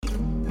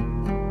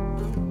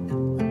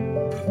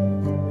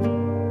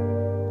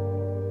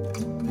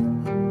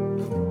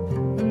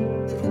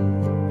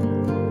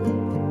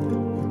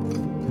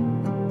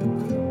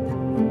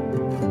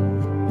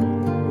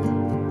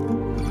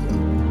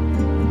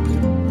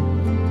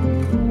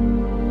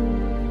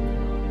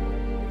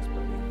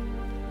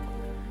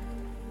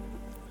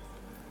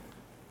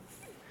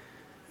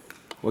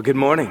Well, good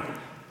morning.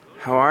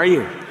 How are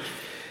you?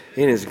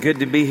 It is good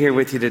to be here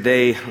with you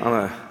today on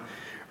a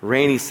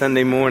rainy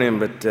Sunday morning,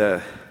 but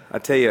I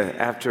tell you,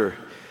 after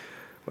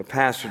what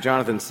Pastor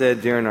Jonathan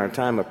said during our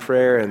time of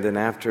prayer and then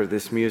after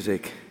this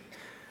music,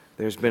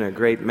 there's been a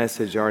great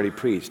message already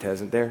preached,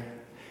 hasn't there?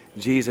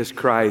 Jesus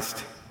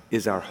Christ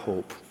is our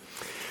hope.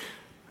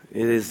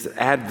 It is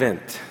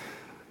Advent.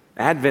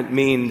 Advent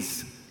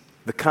means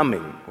the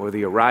coming or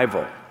the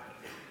arrival.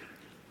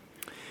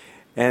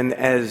 And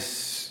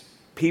as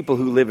people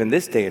who live in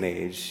this day and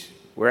age,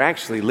 we're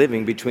actually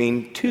living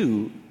between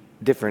two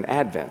different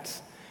Advents.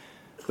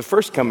 The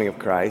first coming of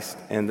Christ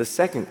and the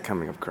second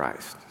coming of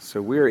Christ.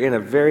 So we're in a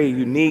very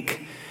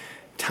unique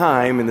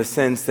time in the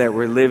sense that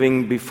we're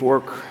living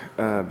before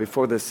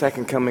the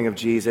second coming of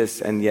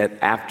Jesus and yet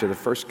after the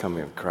first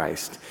coming of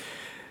Christ.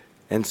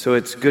 And so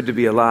it's good to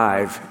be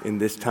alive in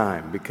this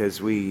time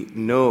because we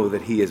know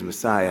that He is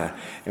Messiah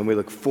and we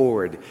look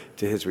forward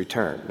to His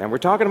return. Now we're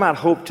talking about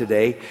hope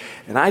today,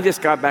 and I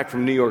just got back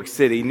from New York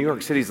City. New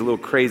York City's a little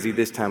crazy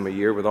this time of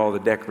year with all the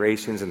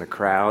decorations and the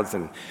crowds,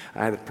 and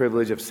I had the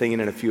privilege of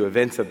singing in a few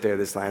events up there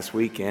this last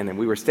weekend, and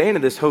we were staying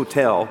at this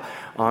hotel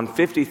on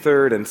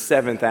 53rd and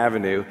 7th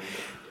Avenue,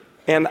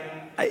 and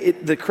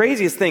the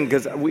craziest thing,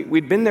 because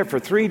we'd been there for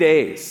 3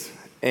 days,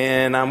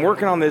 and I'm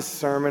working on this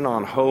sermon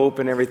on hope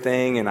and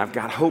everything, and I've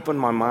got hope in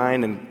my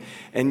mind,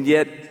 and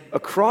yet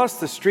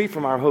across the street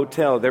from our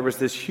hotel, there was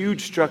this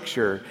huge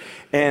structure,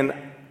 and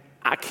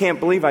I can't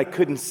believe I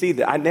couldn't see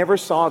that. I never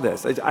saw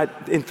this.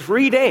 In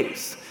 3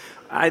 days,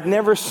 I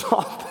never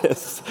saw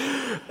this.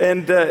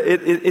 And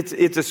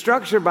it's a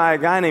structure by a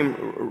guy named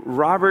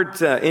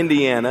Robert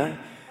Indiana.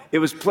 It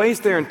was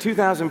placed there in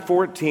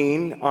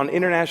 2014 on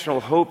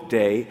International Hope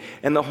Day,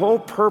 and the whole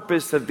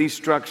purpose of these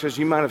structures,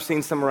 you might have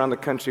seen some around the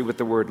country with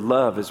the word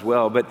love as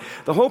well, but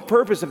the whole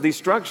purpose of these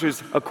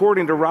structures,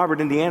 according to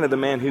Robert Indiana, the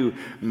man who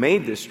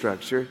made this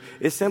structure,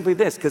 is simply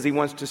this, because he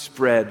wants to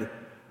spread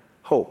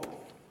hope.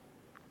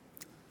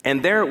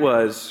 And there it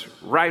was,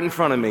 right in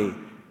front of me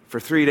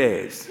for 3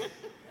 days,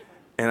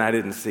 and I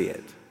didn't see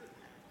it.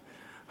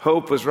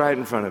 Hope was right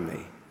in front of me,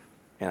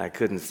 and I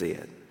couldn't see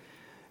it.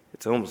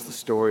 It's almost the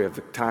story of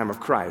the time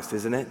of Christ,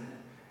 isn't it?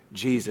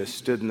 Jesus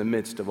stood in the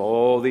midst of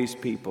all these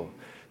people,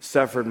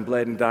 suffered and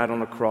bled and died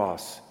on a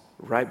cross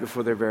right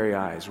before their very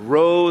eyes,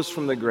 rose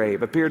from the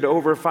grave, appeared to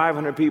over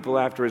 500 people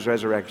after His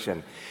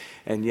resurrection,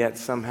 and yet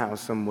somehow,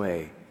 some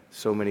way,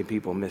 so many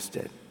people missed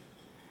it.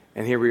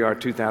 And here we are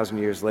 2,000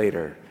 years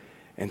later,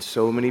 and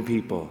so many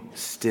people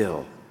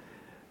still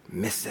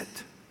miss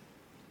it.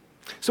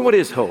 So what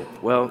is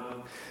hope? Well,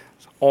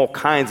 all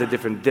kinds of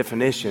different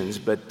definitions,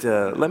 but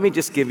let me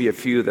just give you a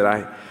few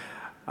that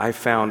I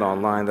found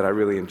online that I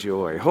really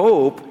enjoy.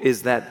 Hope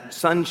is that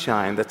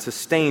sunshine that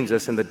sustains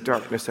us in the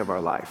darkness of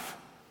our life.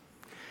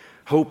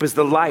 Hope is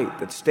the light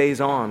that stays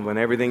on when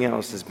everything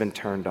else has been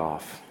turned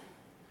off.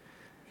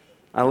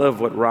 I love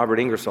what Robert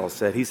Ingersoll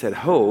said. He said,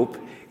 hope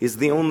is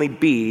the only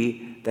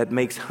bee that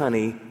makes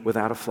honey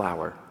without a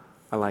flower.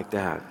 I like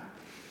that.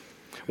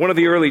 One of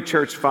the early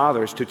church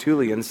fathers,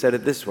 Tertullian, said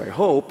it this way: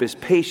 hope is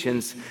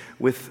patience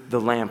with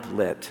the lamp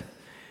lit.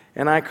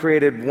 And I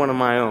created one of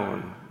my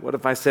own. What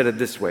if I said it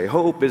this way?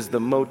 Hope is the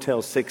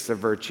Motel 6 of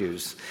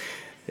virtues.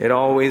 It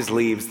always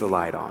leaves the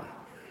light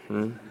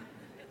on.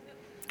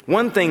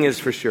 One thing is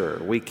for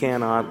sure, we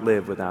cannot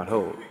live without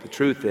hope. The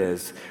truth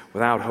is,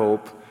 without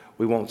hope,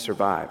 we won't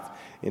survive.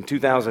 In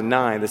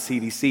 2009, the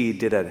CDC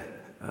did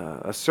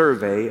a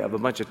survey of a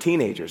bunch of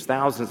teenagers,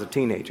 thousands of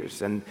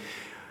teenagers,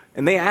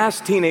 and they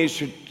asked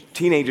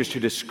teenagers to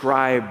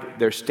describe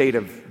their state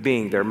of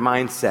being, their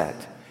mindset.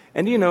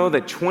 And do you know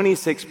that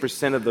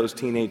 26% of those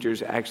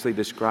teenagers actually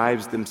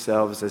describes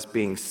themselves as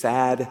being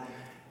sad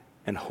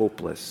and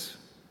hopeless?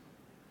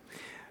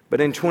 But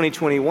in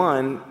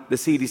 2021, the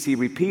CDC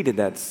repeated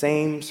that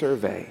same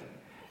survey.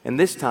 And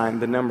this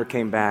time, the number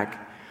came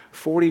back,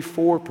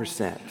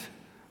 44%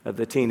 of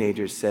the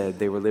teenagers said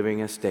they were living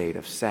in a state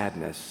of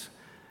sadness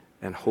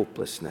and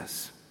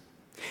hopelessness.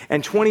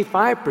 And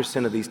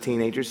 25% of these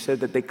teenagers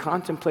said that they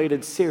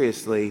contemplated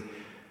seriously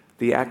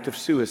the act of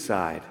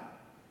suicide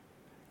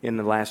in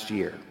the last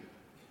year.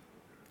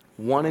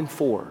 1 in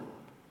 4.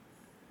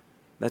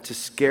 That's a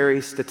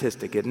scary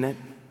statistic, isn't it?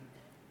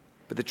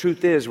 But the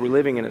truth is, we're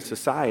living in a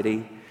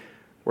society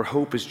where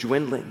hope is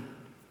dwindling.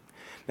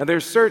 Now,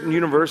 there's certain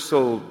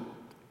universal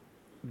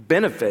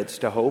benefits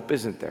to hope,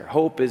 isn't there?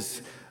 Hope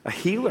is a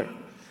healer.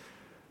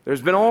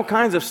 There's been all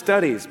kinds of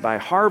studies by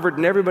Harvard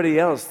and everybody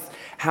else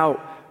how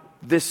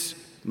this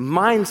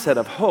mindset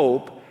of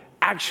hope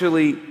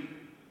actually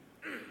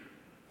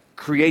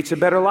creates a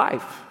better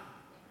life,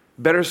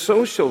 better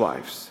social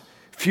lives,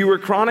 fewer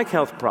chronic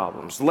health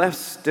problems,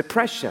 less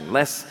depression,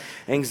 less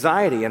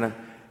anxiety, and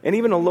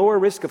even a lower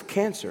risk of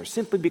cancer,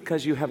 simply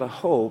because you have a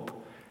hope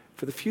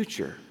for the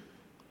future.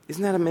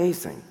 Isn't that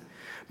amazing?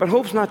 But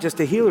hope's not just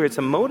a healer, it's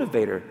a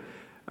motivator.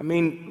 I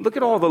mean, look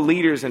at all the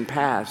leaders in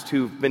past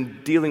who've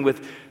been dealing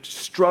with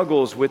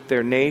struggles with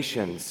their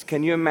nations.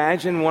 Can you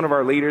imagine one of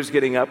our leaders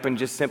getting up and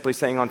just simply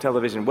saying on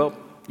television, well,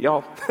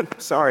 y'all,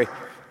 sorry,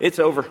 it's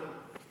over.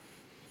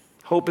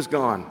 Hope is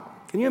gone.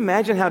 Can you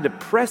imagine how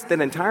depressed that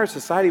entire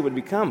society would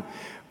become?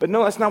 But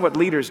no, that's not what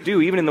leaders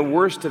do. Even in the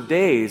worst of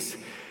days,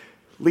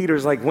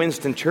 leaders like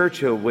Winston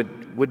Churchill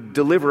would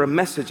deliver a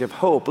message of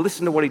hope.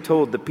 Listen to what he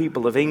told the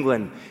people of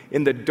England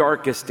in the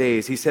darkest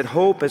days. He said,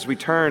 "Hope has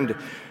returned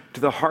to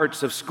the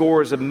hearts of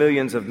scores of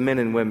millions of men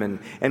and women.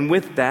 And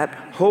with that,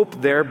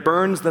 hope there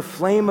burns the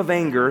flame of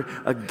anger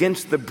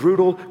against the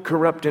brutal,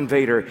 corrupt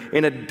invader.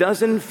 In a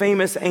dozen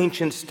famous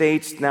ancient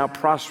states now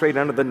prostrate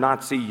under the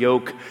Nazi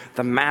yoke,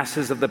 the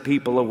masses of the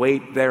people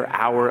await their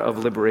hour of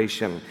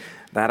liberation.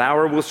 That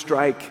hour will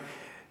strike,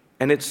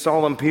 and its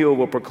solemn peal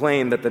will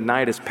proclaim that the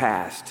night is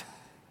past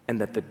and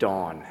that the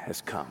dawn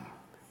has come."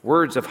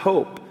 Words of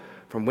hope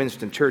from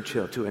Winston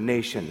Churchill to a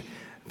nation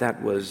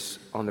that was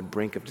on the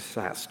brink of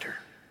disaster.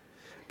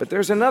 But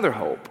there's another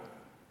hope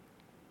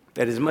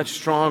that is much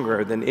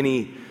stronger than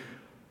any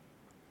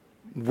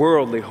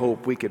worldly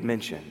hope we could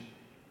mention,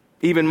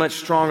 even much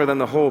stronger than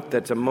the hope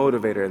that's a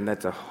motivator and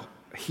that's a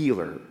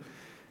healer.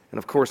 And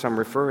of course, I'm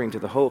referring to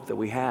the hope that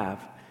we have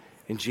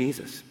in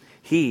Jesus.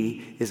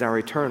 He is our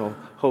eternal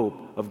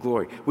hope of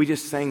glory. We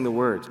just sang the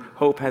words.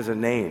 Hope has a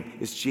name.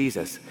 It's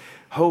Jesus.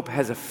 Hope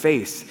has a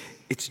face.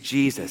 It's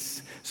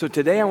Jesus. So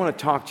today I want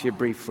to talk to you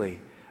briefly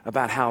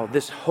about how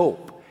this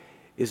hope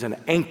is an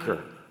anchor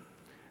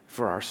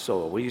for our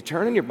soul. Will you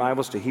turn in your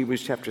Bibles to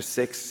Hebrews chapter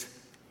 6?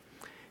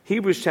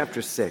 Hebrews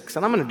chapter 6.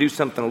 And I'm going to do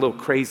something a little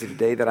crazy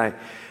today that I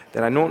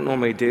don't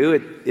normally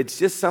do. It's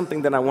just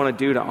something that I want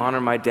to do to honor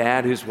my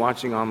dad who's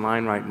watching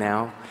online right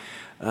now.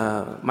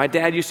 My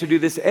dad used to do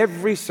this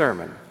every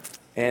sermon.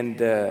 And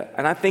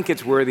I think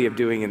it's worthy of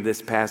doing in this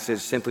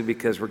passage simply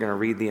because we're going to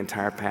read the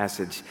entire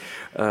passage.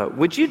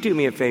 Would you do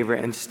me a favor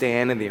and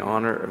stand in the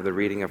honor of the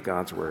reading of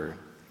God's word?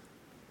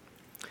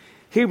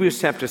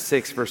 Hebrews chapter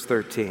 6, verse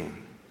 13.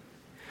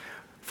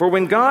 "For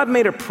when God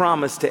made a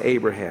promise to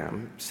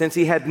Abraham, since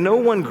he had no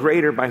one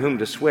greater by whom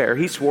to swear,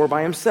 he swore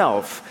by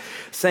himself,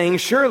 saying,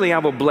 'Surely I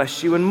will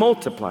bless you and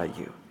multiply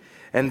you.'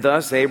 And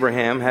thus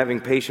Abraham,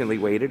 having patiently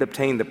waited,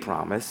 obtained the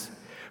promise.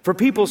 For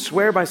people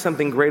swear by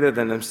something greater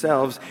than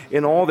themselves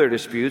in all their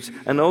disputes.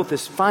 An oath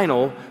is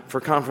final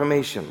for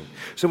confirmation.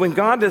 So when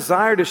God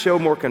desired to show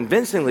more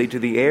convincingly to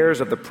the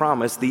heirs of the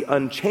promise the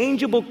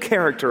unchangeable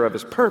character of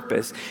his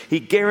purpose, he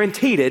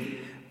guaranteed it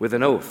with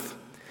an oath.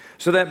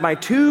 So that by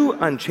two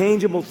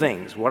unchangeable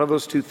things," what are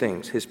those two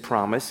things? His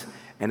promise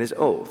and his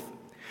oath.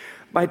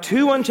 "By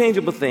two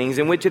unchangeable things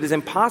in which it is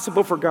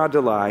impossible for God to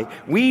lie,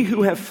 we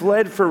who have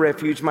fled for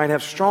refuge might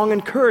have strong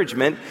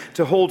encouragement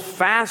to hold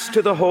fast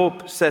to the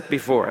hope set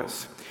before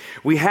us.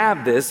 We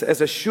have this as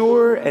a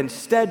sure and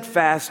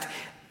steadfast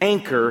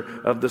anchor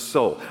of the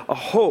soul, a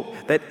hope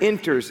that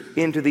enters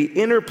into the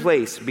inner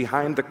place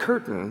behind the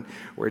curtain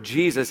where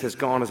Jesus has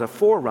gone as a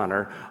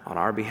forerunner on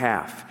our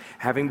behalf,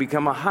 having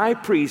become a high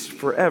priest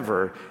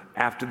forever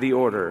after the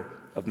order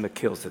of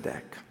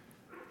Melchizedek."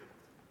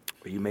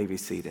 Well, you may be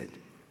seated.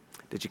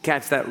 Did you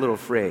catch that little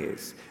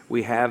phrase?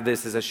 We have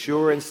this as a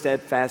sure and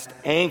steadfast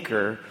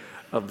anchor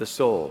of the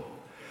soul.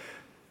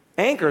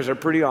 Anchors are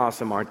pretty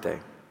awesome, aren't they?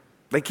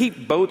 They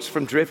keep boats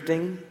from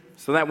drifting,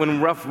 so that when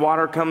rough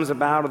water comes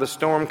about or the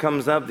storm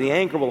comes up, the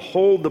anchor will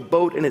hold the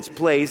boat in its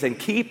place and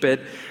keep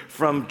it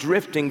from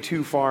drifting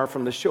too far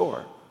from the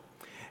shore.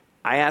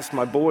 I asked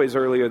my boys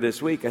earlier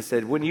this week, I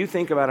said, when you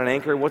think about an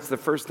anchor, what's the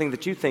first thing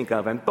that you think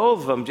of? And both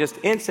of them just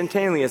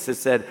instantaneously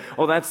said,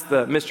 "Oh, that's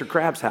the Mr.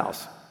 Krabs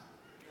house."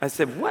 I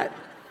said, "What?"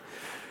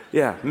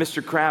 "Yeah,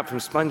 Mr. Crab from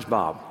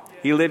SpongeBob.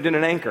 He lived in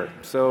an anchor."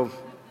 So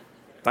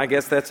I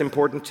guess that's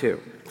important too.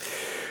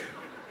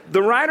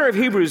 The writer of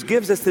Hebrews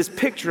gives us this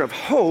picture of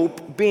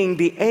hope being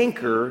the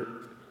anchor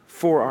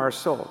for our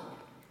soul.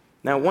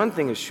 Now, one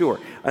thing is sure,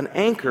 an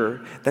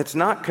anchor that's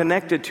not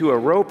connected to a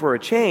rope or a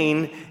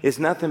chain is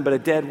nothing but a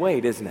dead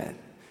weight, isn't it?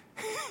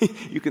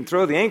 You can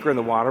throw the anchor in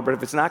the water, but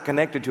if it's not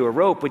connected to a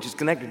rope, which is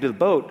connected to the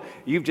boat,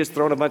 you've just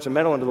thrown a bunch of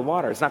metal into the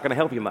water. It's not going to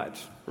help you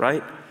much,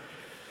 right?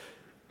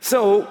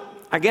 So,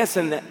 I guess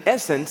in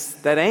essence,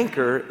 that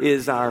anchor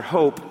is our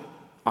hope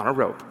on a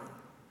rope.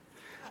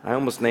 I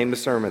almost named the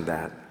sermon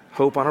that.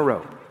 Hope on a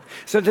rope.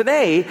 So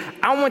today,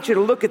 I want you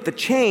to look at the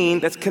chain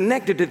that's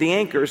connected to the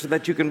anchor so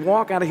that you can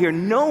walk out of here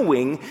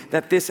knowing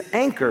that this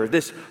anchor,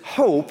 this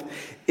hope,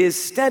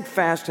 is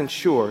steadfast and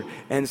sure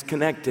and is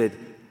connected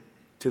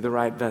to the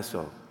right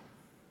vessel,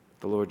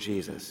 the Lord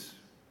Jesus.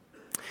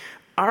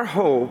 Our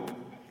hope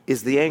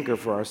is the anchor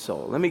for our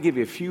soul. Let me give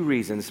you a few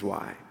reasons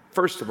why.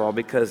 First of all,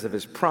 because of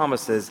his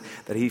promises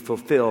that he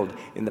fulfilled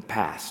in the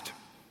past.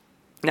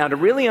 Now, to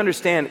really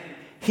understand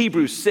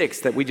Hebrews 6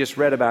 that we just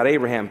read about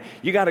Abraham,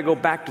 you got to go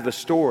back to the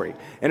story.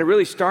 And it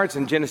really starts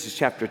in Genesis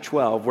chapter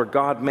 12, where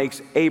God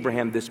makes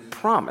Abraham this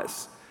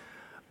promise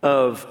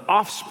of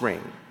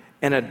offspring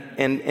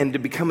and to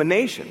become a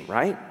nation,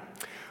 right?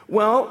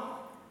 Well,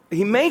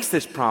 he makes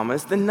this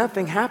promise, then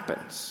nothing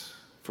happens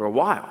for a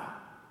while.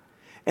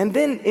 And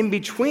then in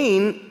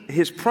between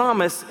his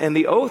promise and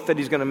the oath that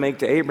he's going to make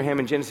to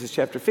Abraham in Genesis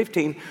chapter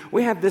 15,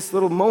 we have this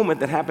little moment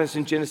that happens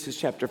in Genesis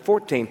chapter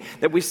 14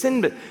 that we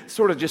seem to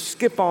sort of just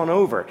skip on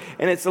over.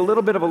 And it's a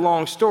little bit of a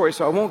long story,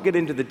 so I won't get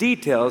into the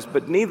details,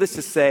 but needless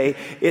to say,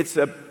 it's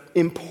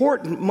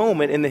important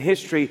moment in the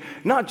history,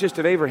 not just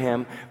of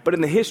Abraham, but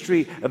in the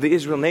history of the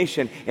Israel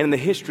nation and in the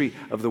history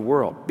of the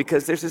world.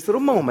 Because there's this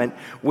little moment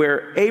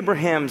where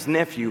Abraham's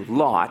nephew,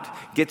 Lot,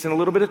 gets in a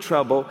little bit of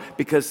trouble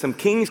because some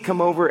kings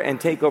come over and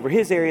take over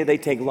his area. They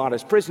take Lot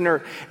as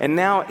prisoner, and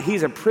now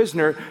he's a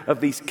prisoner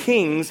of these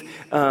kings,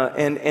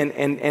 and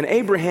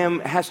Abraham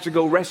has to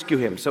go rescue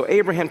him. So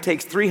Abraham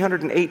takes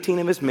 318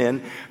 of his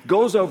men,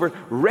 goes over,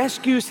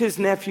 rescues his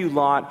nephew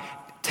Lot,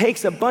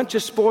 takes a bunch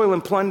of spoil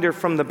and plunder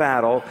from the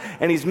battle,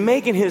 and he's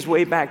making his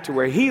way back to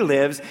where he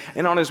lives.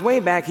 And on his way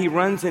back, he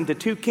runs into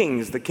two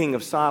kings, the king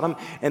of Sodom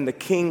and the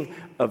king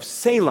of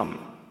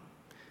Salem.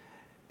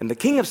 And the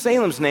king of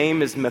Salem's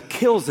name is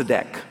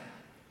Melchizedek.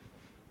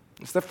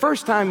 It's the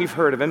first time you've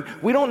heard of him.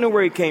 We don't know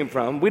where he came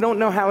from. We don't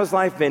know how his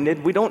life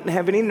ended. We don't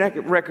have any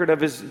record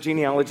of his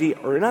genealogy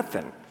or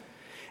nothing.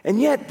 And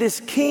yet this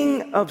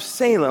king of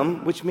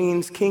Salem, which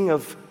means king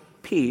of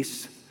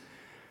peace,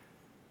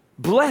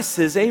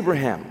 blesses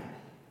Abraham.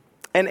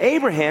 And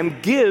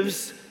Abraham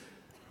gives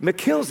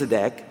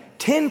Melchizedek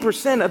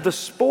 10% of the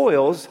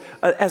spoils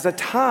as a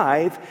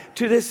tithe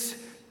to this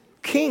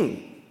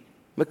king,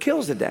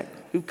 Melchizedek,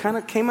 who kind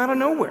of came out of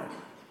nowhere.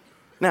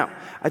 Now,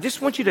 I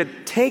just want you to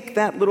take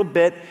that little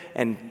bit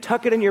and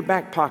tuck it in your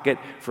back pocket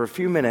for a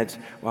few minutes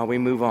while we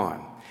move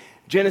on.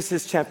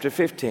 Genesis chapter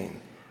 15.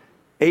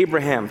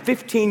 Abraham,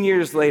 15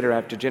 years later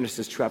after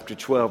Genesis chapter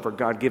 12, where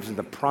God gives him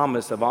the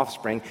promise of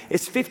offspring,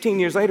 it's 15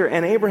 years later,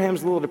 and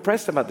Abraham's a little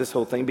depressed about this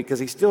whole thing because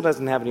he still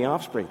doesn't have any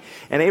offspring.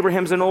 And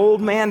Abraham's an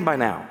old man by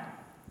now.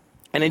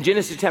 And in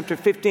Genesis chapter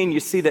 15, you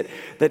see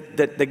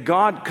that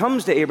God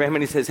comes to Abraham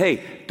and he says,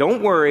 hey,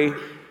 don't worry,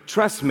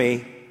 trust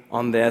me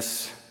on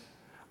this.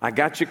 I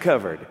got you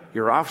covered.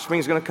 Your offspring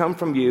is going to come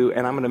from you,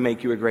 and I'm going to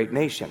make you a great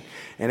nation.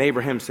 And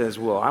Abraham says,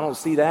 well, I don't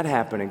see that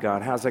happening,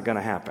 God. How's that going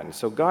to happen?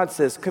 So God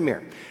says, come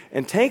here,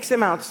 and takes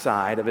him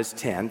outside of his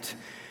tent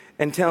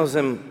and tells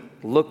him,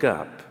 look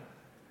up.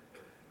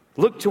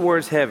 Look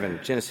towards heaven,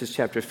 Genesis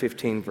chapter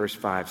 15, verse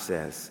 5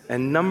 says,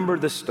 and number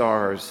the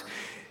stars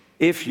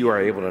if you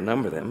are able to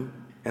number them.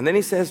 And then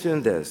he says to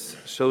him this,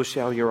 so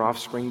shall your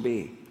offspring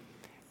be.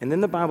 And then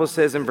the Bible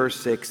says in verse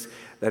 6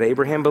 that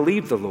Abraham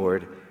believed the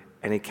Lord,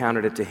 and he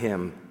counted it to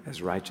him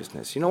as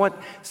righteousness. You know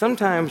what?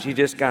 Sometimes you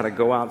just got to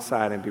go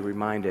outside and be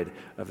reminded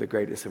of the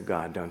greatness of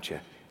God, don't you?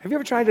 Have you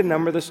ever tried to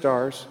number the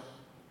stars?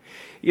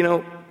 You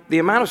know, the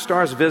amount of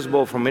stars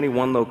visible from any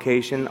one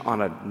location on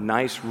a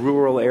nice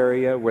rural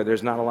area where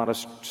there's not a lot of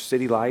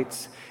city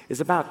lights is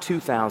about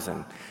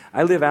 2,000.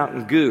 I live out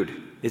in Good.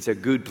 It's a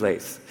good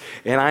place,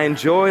 and I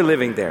enjoy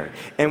living there.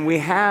 And we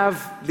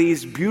have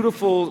these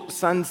beautiful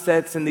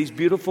sunsets and these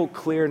beautiful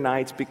clear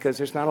nights because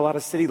there's not a lot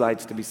of city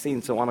lights to be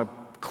seen. So on a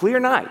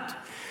clear night,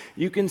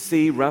 you can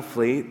see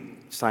roughly,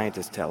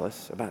 scientists tell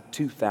us, about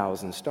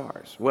 2,000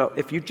 stars. Well,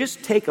 if you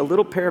just take a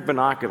little pair of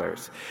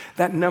binoculars,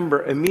 that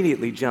number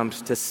immediately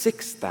jumps to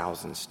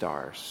 6,000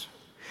 stars.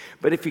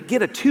 But if you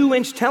get a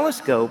 2-inch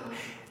telescope,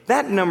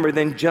 that number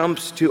then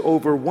jumps to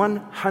over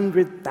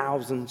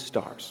 100,000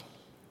 stars.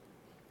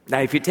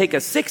 Now, if you take a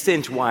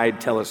 6-inch wide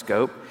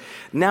telescope,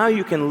 now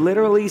you can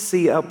literally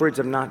see upwards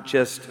of not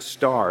just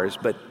stars,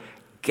 but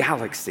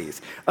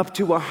galaxies, up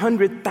to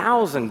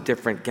 100,000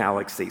 different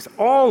galaxies,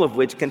 all of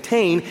which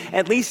contain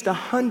at least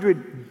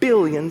 100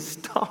 billion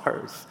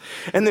stars.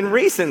 And then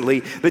recently,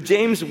 the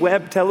James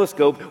Webb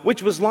Telescope,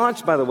 which was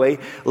launched, by the way,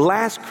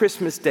 last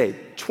Christmas Day,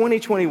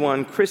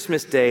 2021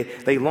 Christmas Day,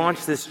 they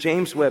launched this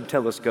James Webb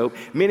Telescope.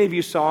 Many of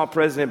you saw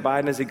President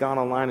Biden as he got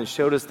online and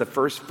showed us the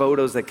first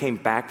photos that came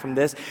back from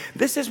this.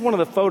 This is one of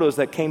the photos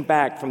that came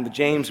back from the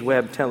James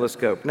Webb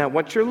Telescope. Now,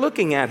 what you're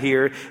looking at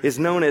here is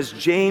known as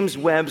James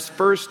Webb's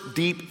first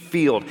deep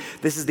field.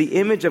 This is the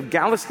image of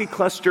galaxy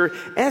cluster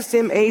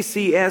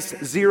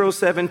SMACS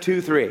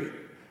 0723.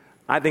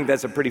 I think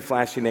that's a pretty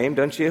flashy name,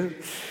 don't you?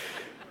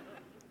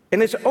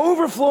 And it's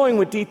overflowing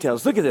with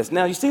details. Look at this.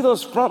 Now, you see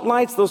those front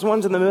lights, those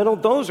ones in the middle?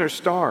 Those are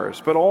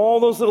stars. But all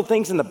those little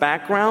things in the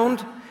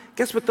background,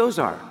 guess what those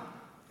are?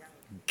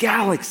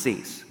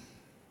 Galaxies.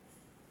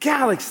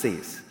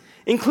 Galaxies.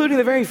 Including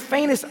the very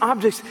faintest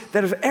objects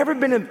that have ever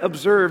been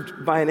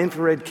observed by an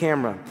infrared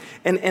camera.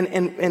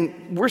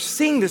 And we're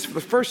seeing this for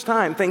the first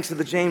time thanks to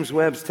the James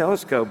Webb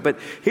Telescope. But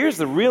here's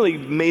the really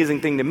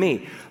amazing thing to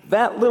me.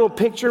 That little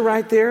picture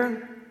right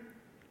there,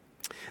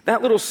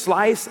 that little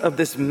slice of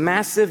this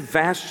massive,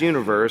 vast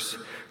universe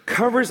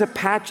covers a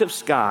patch of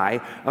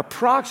sky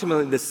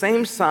approximately the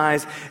same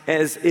size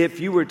as if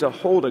you were to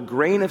hold a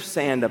grain of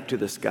sand up to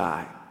the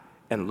sky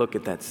and look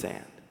at that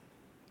sand.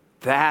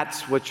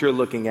 That's what you're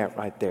looking at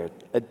right there.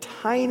 A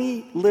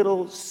tiny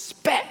little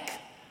speck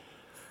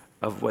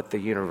of what the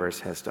universe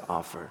has to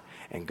offer.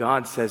 And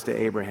God says to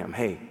Abraham,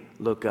 hey,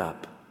 look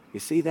up. You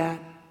see that?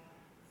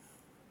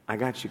 I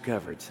got you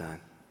covered,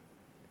 son.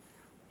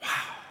 Wow.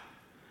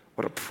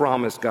 What a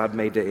promise God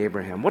made to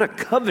Abraham. What a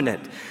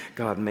covenant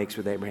God makes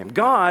with Abraham.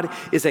 God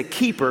is a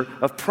keeper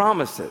of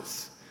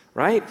promises,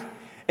 right?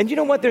 And you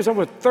know what? There's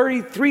over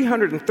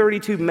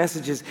 332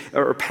 messages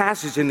or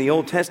passages in the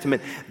Old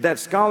Testament that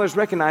scholars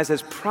recognize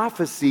as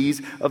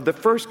prophecies of the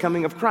first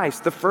coming of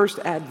Christ, the first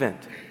advent.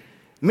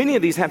 Many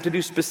of these have to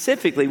do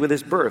specifically with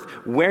his birth,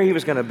 where he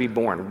was going to be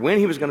born, when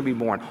he was going to be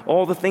born,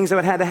 all the things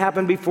that had to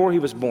happen before he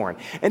was born.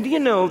 And do you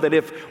know that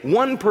if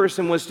one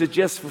person was to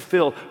just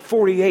fulfill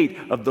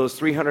 48 of those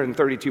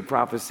 332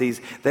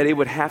 prophecies, that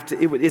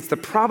it's the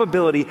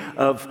probability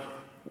of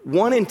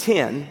 1 in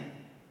 10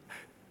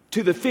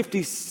 to the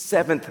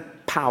 57th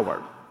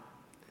power.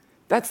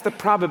 That's the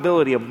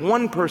probability of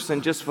one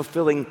person just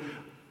fulfilling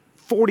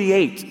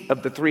 48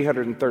 of the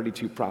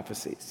 332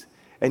 prophecies.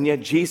 And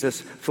yet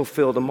Jesus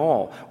fulfilled them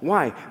all.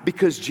 Why?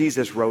 Because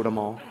Jesus wrote them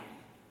all.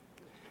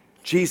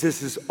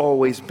 Jesus has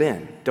always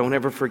been. Don't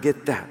ever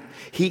forget that.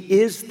 He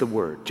is the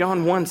Word.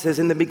 John 1 says,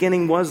 in the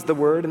beginning was the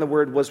Word, and the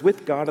Word was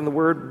with God, and the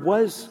Word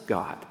was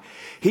God.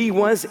 He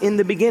was in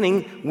the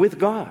beginning with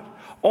God.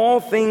 All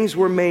things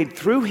were made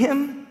through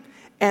him,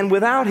 and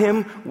without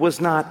him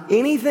was not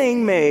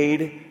anything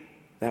made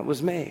that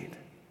was made.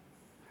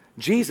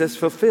 Jesus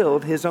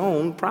fulfilled his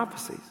own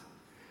prophecies.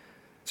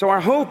 So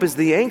our hope is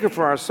the anchor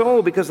for our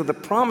soul because of the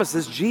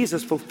promises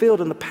Jesus fulfilled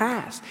in the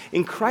past.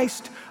 In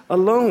Christ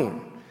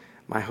alone,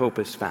 my hope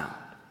is found.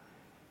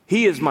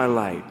 He is my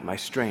light, my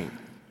strength,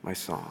 my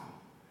song.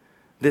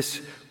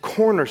 This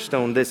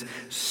cornerstone, this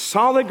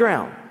solid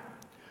ground,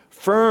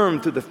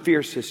 firm through the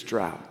fiercest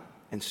drought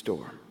and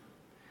storm.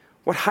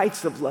 What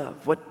heights of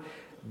love, what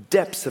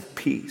depths of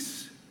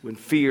peace when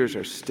fears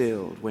are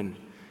stilled, when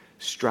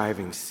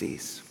strivings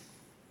cease.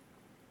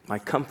 My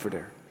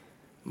comforter,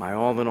 my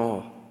all in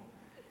all.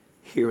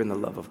 Here in the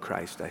love of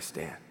Christ I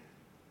stand.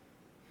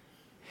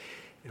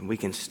 And we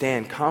can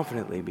stand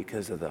confidently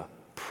because of the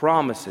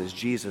promises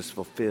Jesus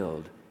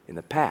fulfilled in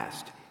the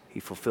past.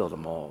 He fulfilled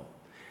them all.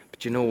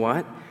 But you know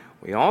what?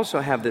 We also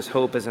have this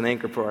hope as an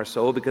anchor for our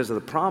soul because of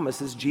the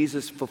promises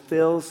Jesus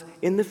fulfills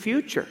in the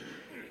future.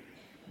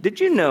 Did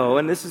you know,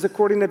 and this is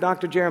according to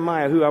Dr.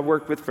 Jeremiah, who I've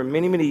worked with for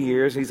many, many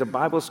years, he's a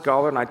Bible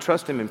scholar and I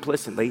trust him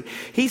implicitly.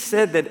 He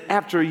said that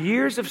after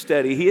years of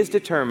study, he has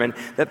determined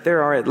that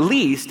there are at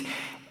least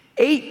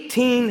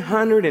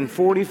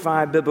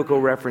 1,845 biblical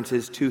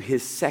references to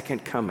his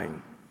second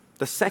coming,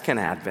 the second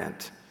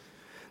advent.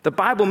 The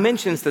Bible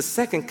mentions the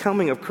second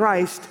coming of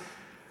Christ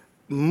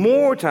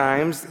more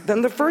times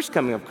than the first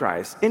coming of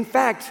Christ. In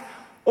fact,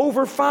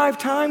 over 5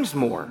 times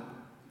more.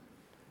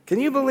 Can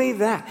you believe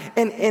that?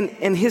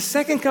 And his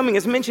second coming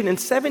is mentioned in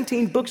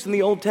 17 books in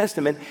the Old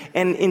Testament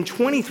and in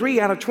 23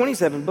 out of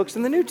 27 books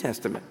in the New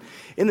Testament.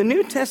 In the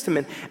New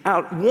Testament,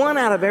 1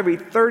 out of every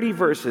 30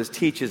 verses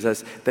teaches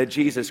us that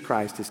Jesus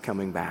Christ is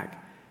coming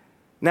back.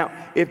 Now,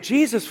 if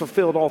Jesus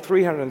fulfilled all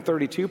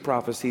 332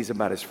 prophecies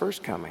about his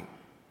first coming,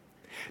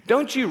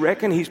 don't you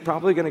reckon he's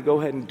probably going to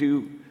go ahead and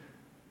do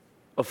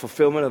a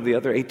fulfillment of the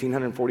other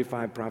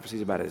 1,845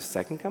 prophecies about his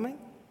second coming?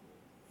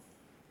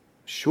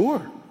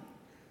 Sure.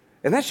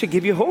 And that should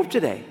give you hope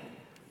today.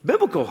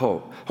 Biblical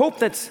hope. Hope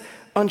that's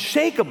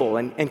unshakable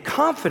and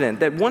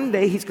confident that one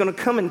day he's going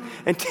to come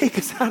and take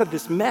us out of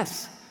this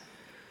mess.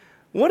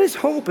 What is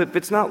hope if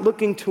it's not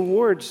looking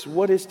towards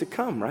what is to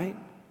come, right?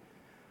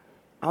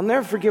 I'll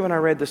never forget when I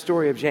read the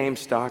story of James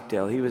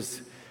Stockdale. He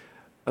was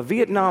a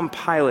Vietnam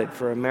pilot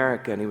for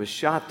America, and he was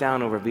shot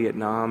down over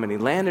Vietnam, and he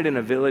landed in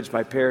a village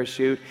by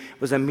parachute,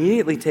 was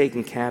immediately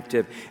taken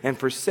captive, and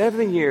for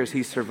 7 years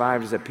he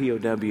survived as a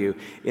POW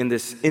in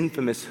this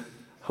infamous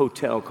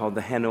hotel called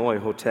the Hanoi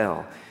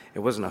Hotel. It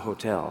wasn't a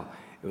hotel,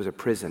 it was a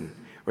prison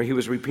where he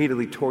was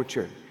repeatedly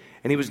tortured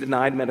and he was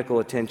denied medical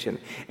attention.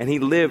 And he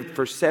lived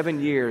for 7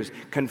 years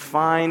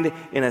confined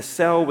in a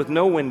cell with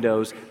no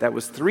windows that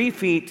was 3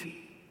 feet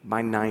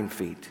by 9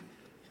 feet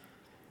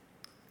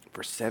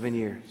for 7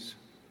 years.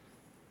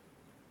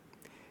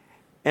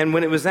 And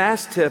when it was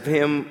asked of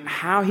him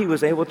how he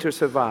was able to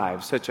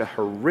survive such a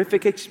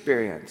horrific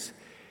experience,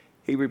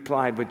 he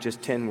replied with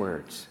just 10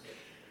 words.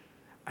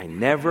 I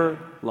never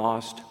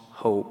lost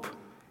hope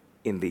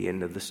in the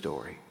end of the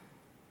story.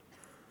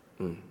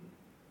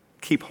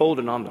 Keep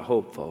holding on to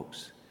hope,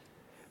 folks,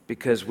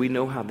 because we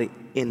know how the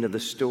end of the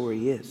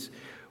story is.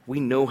 We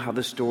know how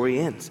the story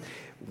ends.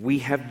 We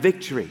have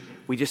victory.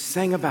 We just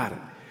sang about it.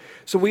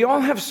 So we all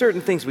have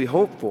certain things we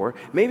hope for.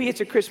 Maybe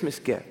it's a Christmas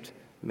gift.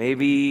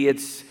 Maybe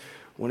it's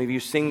one of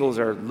you singles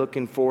are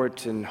looking forward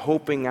to and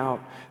hoping that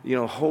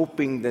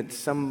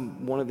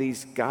one of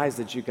these guys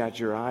that you got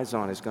your eyes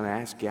on is going to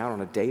ask you out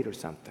on a date or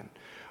something.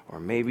 Or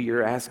maybe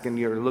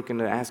you're looking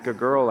to ask a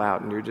girl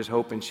out and you're just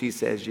hoping she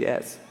says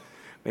yes.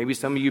 Maybe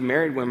some of you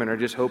married women are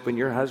just hoping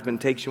your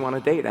husband takes you on a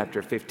date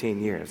after 15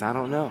 years. I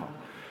don't know.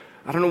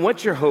 I don't know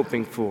what you're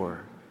hoping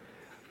for.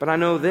 But I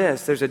know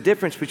this, there's a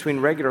difference between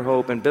regular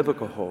hope and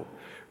biblical hope.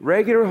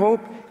 Regular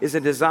hope is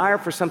a desire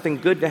for something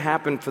good to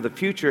happen for the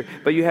future,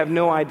 but you have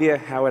no idea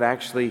how it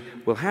actually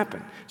will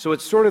happen. So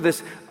it's sort of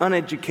this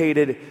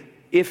uneducated,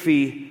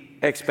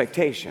 iffy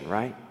expectation,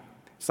 right?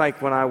 It's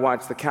like when I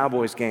watch the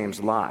Cowboys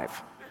games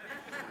live.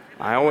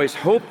 I always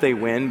hope they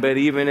win, but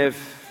even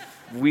if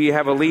we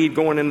have a lead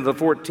going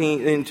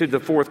into the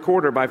fourth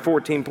quarter by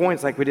 14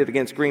 points like we did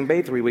against Green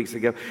Bay 3 weeks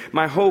ago,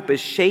 my hope is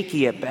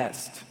shaky at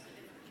best,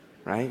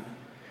 right?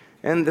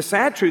 And the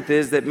sad truth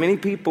is that many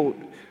people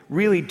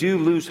really do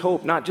lose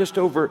hope, not just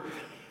over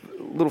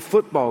little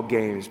football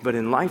games, but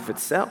in life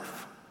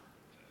itself.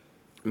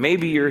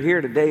 Maybe you're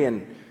here today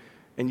and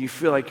you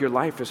feel like your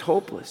life is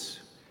hopeless.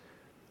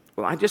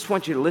 Well, I just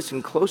want you to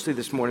listen closely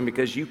this morning,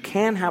 because you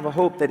can have a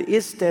hope that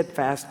is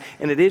steadfast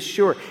and it is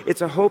sure.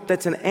 It's a hope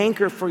that's an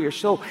anchor for your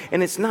soul.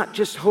 And it's not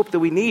just hope that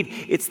we need.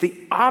 It's the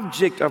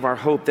object of our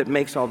hope that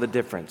makes all the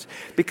difference.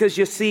 Because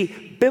you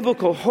see,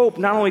 biblical hope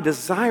not only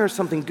desires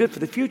something good for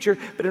the future,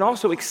 but it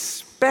also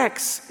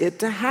expects it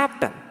to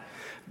happen.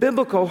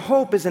 Biblical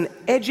hope is an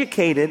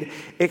educated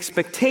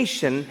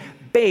expectation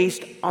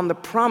based on the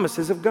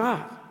promises of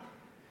God.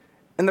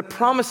 And the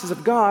promises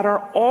of God are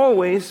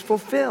always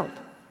fulfilled.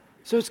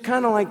 So it's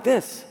kind of like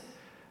this.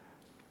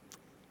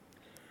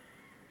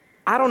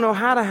 I don't know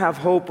how to have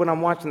hope when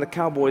I'm watching the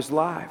Cowboys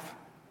live.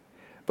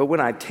 But when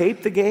I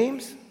tape the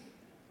games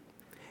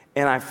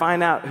and I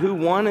find out who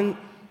won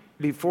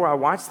before I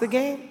watch the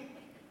game,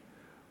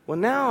 well,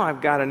 now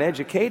I've got an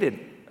educated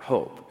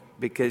hope.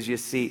 Because you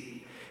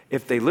see,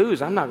 if they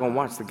lose, I'm not going to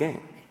watch the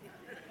game.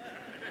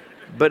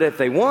 But if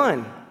they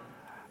won,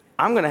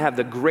 I'm going to have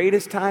the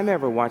greatest time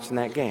ever watching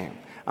that game.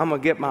 I'm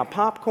going to get my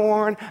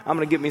popcorn. I'm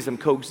going to get me some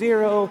Coke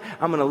Zero.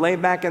 I'm going to lay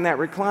back in that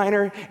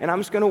recliner, and I'm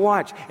just going to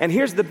watch. And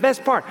here's the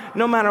best part.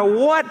 No matter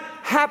what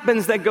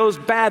happens that goes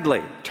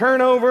badly,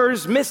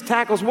 turnovers, missed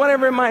tackles,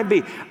 whatever it might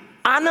be,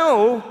 I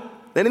know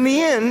that in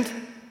the end,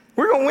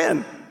 we're going to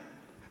win.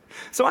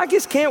 So I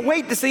just can't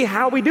wait to see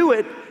how we do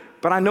it,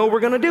 but I know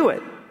we're going to do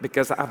it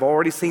because I've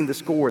already seen the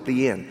score at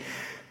the end.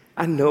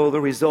 I know the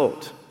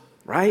result,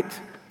 right?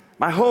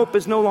 My hope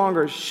is no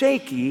longer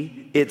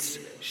shaky, it's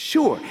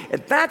sure.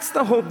 And that's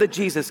the hope that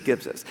Jesus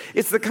gives us.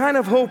 It's the kind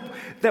of hope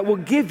that will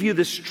give you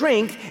the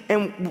strength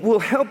and will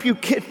help you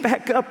get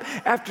back up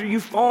after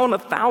you've fallen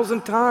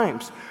 1,000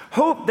 times.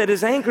 Hope that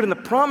is anchored in the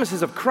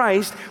promises of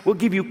Christ will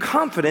give you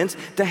confidence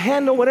to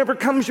handle whatever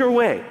comes your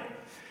way,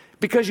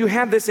 because you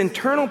have this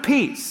internal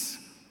peace.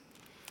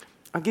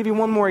 I'll give you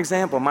one more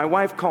example. My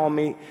wife called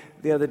me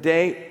the other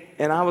day,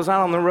 and I was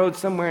out on the road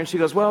somewhere, and she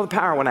goes, well, the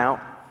power went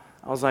out.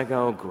 I was like,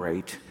 oh,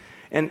 great.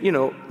 And, you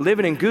know,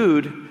 living in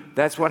Good,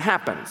 that's what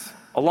happens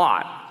a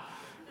lot.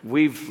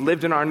 We've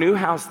lived in our new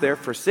house there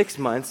for 6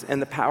 months,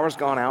 and the power's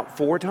gone out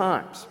 4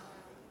 times.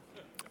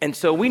 And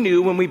so we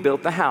knew when we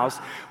built the house,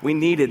 we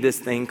needed this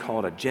thing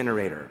called a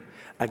generator,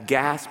 a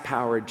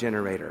gas-powered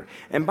generator.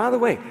 And by the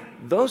way,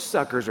 those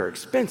suckers are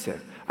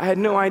expensive. I had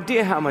no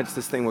idea how much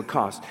this thing would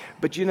cost.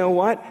 But you know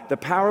what? The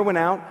power went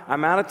out.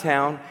 I'm out of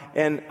town.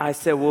 And I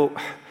said, well,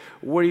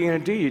 what are you going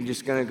to do? You're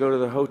just going to go to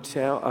the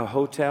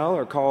hotel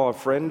or call a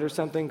friend or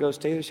something, go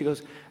stay there? She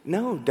goes,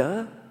 no,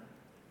 duh.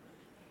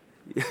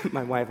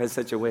 My wife has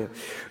such a way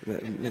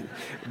of,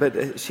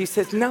 but she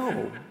says,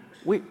 no,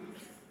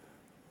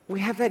 we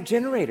have that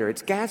generator.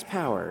 It's gas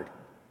powered.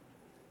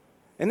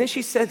 And then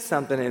she said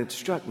something and it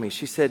struck me.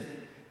 She said,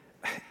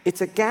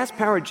 it's a gas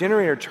powered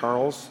generator,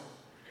 Charles.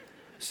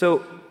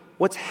 So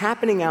what's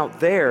happening out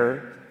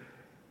there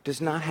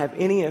does not have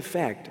any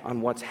effect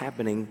on what's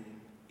happening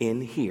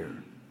in here.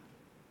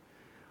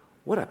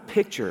 What a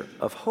picture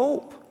of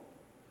hope,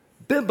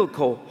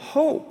 biblical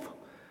hope.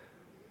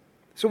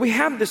 So we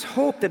have this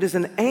hope that is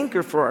an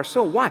anchor for our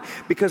soul. Why?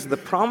 Because of the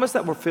promise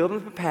that were fulfilled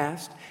in the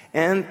past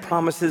and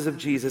promises of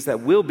Jesus that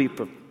will be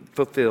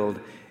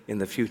fulfilled in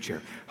the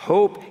future.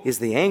 Hope is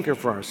the anchor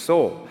for our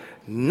soul,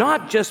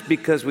 not just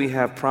because we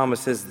have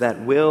promises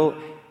that will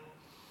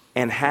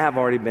and have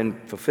already been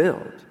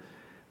fulfilled.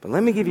 But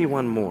let me give you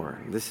one more.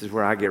 This is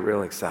where I get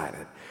real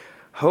excited.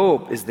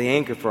 Hope is the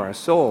anchor for our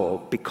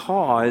soul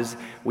because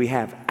we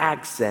have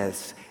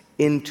access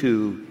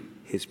into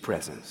His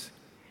presence.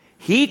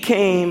 He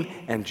came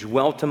and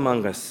dwelt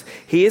among us.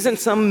 He isn't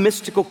some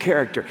mystical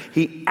character.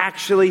 He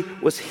actually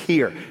was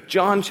here.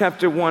 John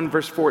chapter 1,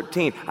 verse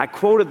 14. I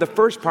quoted the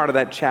first part of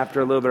that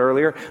chapter a little bit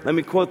earlier. Let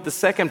me quote the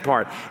second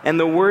part. And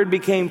the Word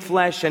became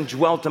flesh and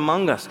dwelt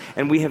among us.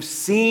 And we have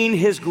seen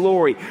His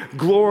glory,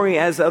 glory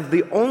as of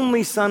the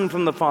only Son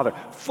from the Father,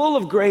 full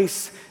of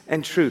grace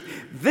and truth.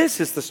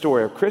 This is the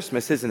story of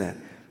Christmas, isn't it?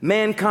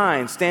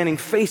 Mankind standing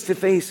face to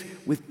face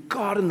with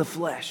God in the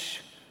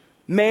flesh.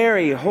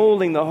 Mary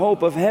holding the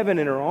hope of heaven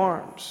in her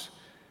arms.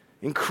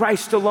 In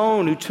Christ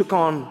alone, who took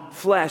on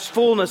flesh,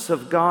 fullness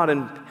of God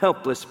and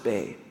helpless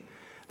babe.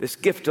 This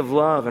gift of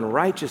love and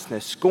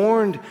righteousness,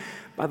 scorned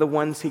by the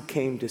ones He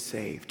came to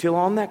save. Till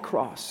on that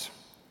cross,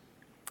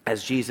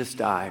 as Jesus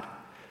died,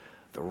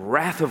 the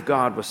wrath of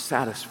God was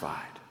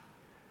satisfied.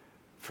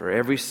 For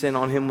every sin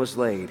on Him was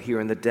laid.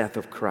 Here in the death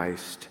of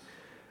Christ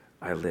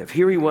I live.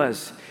 Here He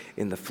was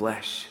in the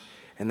flesh.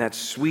 And that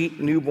sweet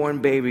newborn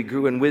baby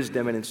grew in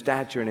wisdom and in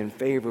stature and in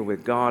favor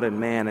with God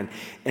and man.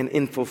 And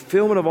in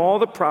fulfillment of all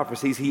the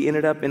prophecies, He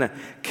ended up in a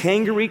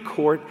kangaroo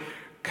court,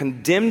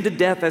 condemned to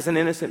death as an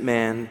innocent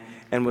man,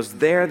 and was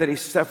there that He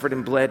suffered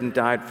and bled and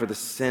died for the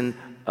sin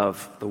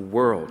of the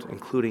world,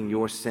 including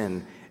your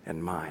sin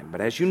and mine.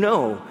 But as you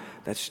know,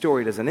 that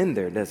story doesn't end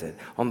there, does it?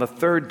 On the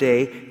third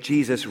day,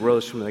 Jesus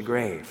rose from the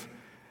grave.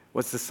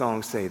 What's the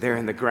song say? There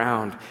in the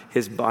ground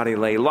His body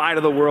lay, light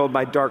of the world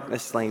by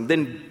darkness slain.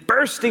 Then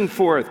bursting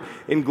forth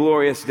in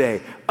glorious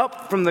day,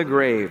 up from the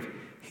grave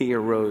he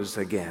arose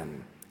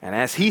again. And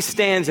as he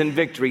stands in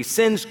victory,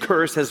 sin's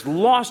curse has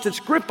lost its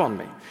grip on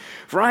me.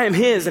 For I am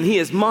his and he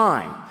is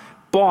mine,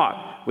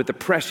 bought with the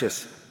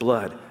precious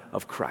blood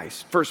of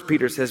Christ. 1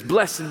 Peter says,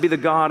 blessed be the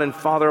God and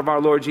Father of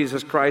our Lord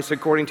Jesus Christ.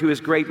 According to his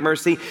great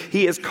mercy,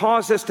 he has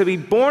caused us to be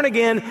born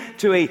again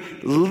to a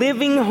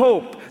living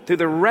hope through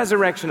the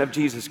resurrection of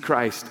Jesus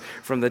Christ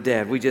from the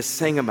dead. We just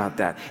sang about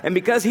that. And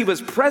because he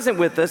was present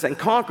with us and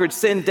conquered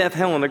sin, death,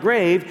 hell, and the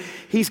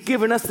grave, he's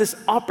given us this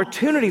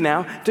opportunity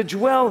now to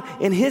dwell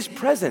in his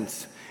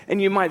presence.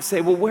 And you might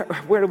say, well,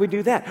 where do we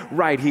do that?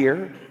 Right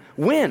here.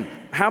 When?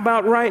 How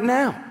about right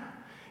now?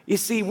 You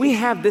see, we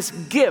have this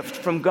gift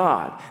from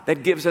God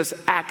that gives us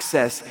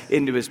access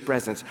into his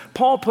presence.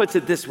 Paul puts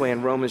it this way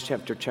in Romans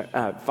chapter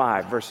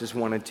 5, verses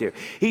 1 and 2.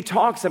 He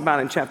talks about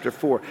in chapter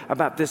 4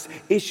 about this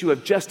issue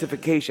of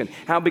justification,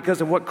 how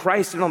because of what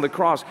Christ did on the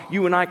cross,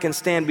 you and I can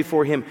stand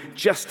before him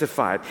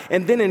justified.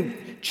 And then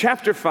in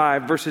chapter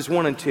 5, verses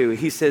 1 and 2,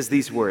 he says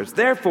these words,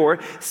 therefore,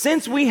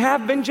 since we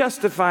have been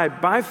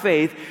justified by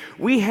faith,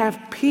 we have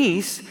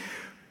peace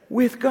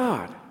with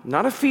God.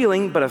 Not a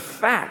feeling, but a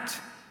fact.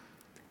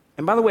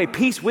 And by the way,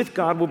 peace with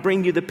God will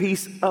bring you the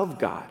peace of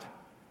God.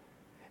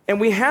 And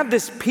we have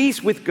this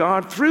peace with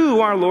God through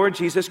our Lord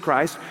Jesus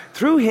Christ.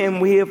 Through him,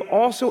 we have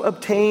also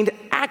obtained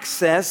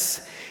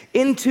access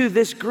into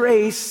this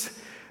grace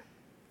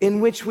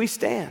in which we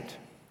stand.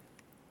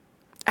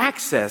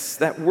 Access,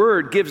 that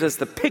word gives us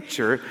the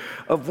picture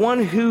of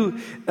one who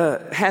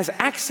has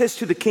access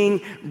to the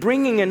king,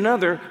 bringing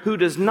another who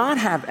does not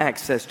have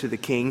access to the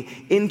king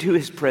into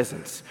his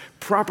presence,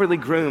 properly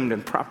groomed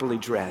and properly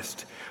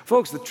dressed.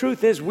 Folks, the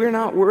truth is we're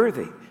not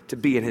worthy to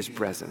be in his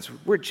presence.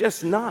 We're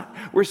just not.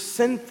 We're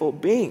sinful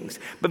beings.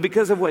 But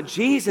because of what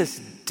Jesus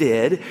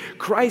did,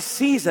 Christ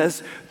sees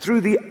us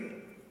through the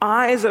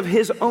eyes of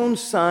his own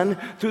son,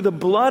 through the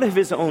blood of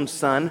his own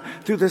son,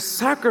 through the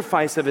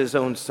sacrifice of his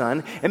own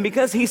son. And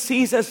because he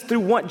sees us through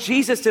what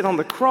Jesus did on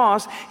the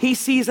cross, he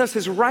sees us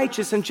as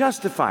righteous and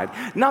justified.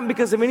 Not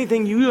because of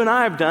anything you and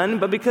I have done,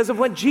 but because of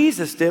what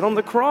Jesus did on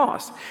the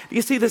cross. Do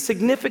you see the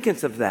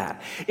significance of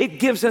that? It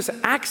gives us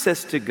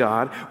access to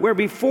God where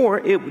before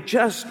it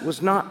just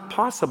was not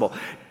possible.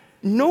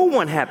 No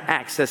one had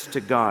access to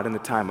God in the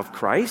time of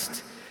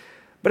Christ.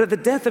 But at the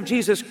death of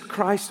Jesus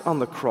Christ on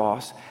the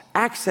cross,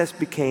 access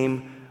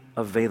became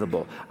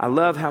available. I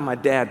love how my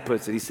dad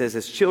puts it. He says,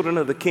 as children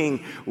of the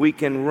King, we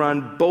can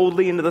run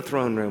boldly into the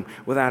throne room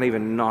without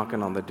even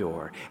knocking on the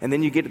door. And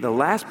then you get to the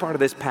last part of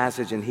this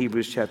passage in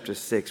Hebrews chapter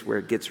 6 where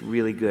it gets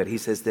really good. He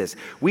says this,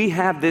 we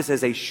have this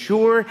as a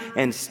sure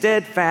and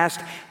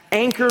steadfast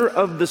anchor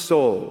of the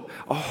soul,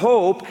 a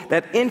hope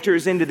that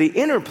enters into the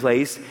inner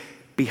place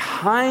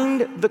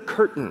behind the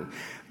curtain.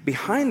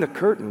 Behind the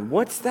curtain,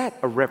 what's that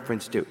a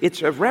reference to?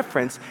 It's a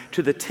reference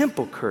to the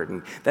temple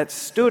curtain that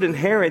stood in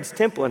Herod's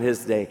temple in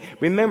his day.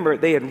 Remember,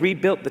 they had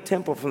rebuilt the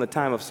temple from the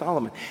time of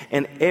Solomon.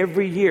 And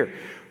every year,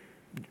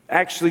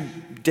 actually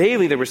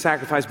daily there were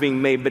sacrifices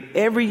being made, but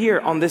every year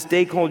on this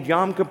day called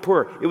Yom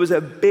Kippur, it was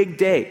a big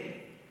day.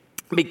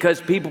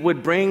 Because people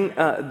would bring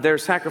their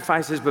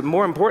sacrifices, but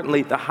more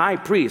importantly, the high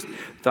priest,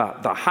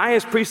 the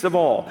highest priest of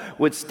all,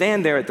 would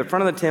stand there at the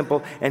front of the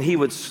temple and he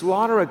would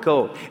slaughter a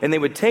goat. And they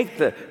would take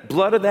the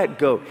blood of that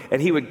goat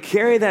and he would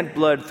carry that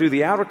blood through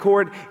the outer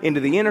court into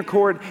the inner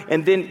court.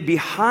 And then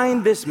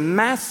behind this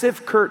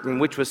massive curtain,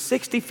 which was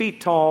 60 feet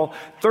tall,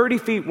 30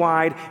 feet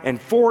wide,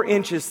 and 4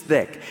 inches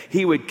thick,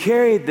 he would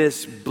carry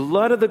this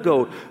blood of the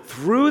goat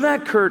through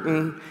that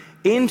curtain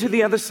into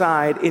the other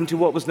side, into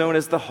what was known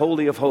as the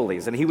Holy of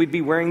Holies. And he would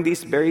be wearing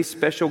these very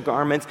special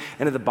garments,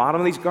 and at the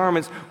bottom of these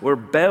garments were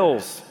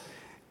bells.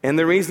 And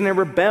the reason there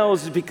were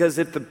bells is because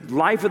if the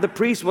life of the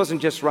priest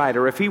wasn't just right,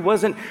 or if he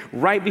wasn't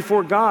right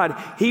before God,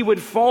 he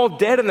would fall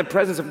dead in the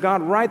presence of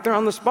God right there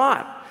on the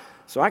spot.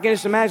 So I can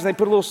just imagine they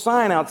put a little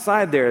sign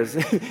outside there.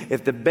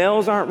 If the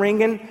bells aren't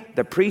ringing,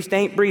 the priest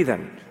ain't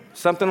breathing.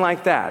 Something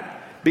like that.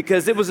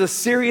 Because it was a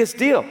serious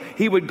deal.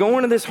 He would go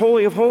into this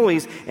Holy of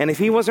Holies, and if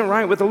he wasn't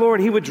right with the Lord,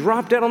 he would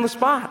drop dead on the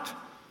spot.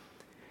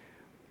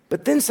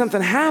 But then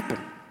something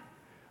happened.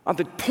 At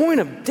the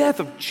point of death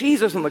of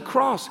Jesus on the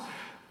cross,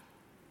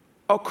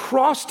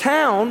 across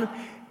town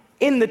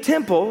in the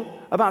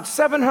temple, about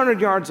 700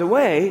 yards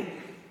away,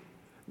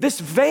 this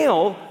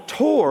veil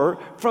tore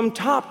from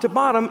top to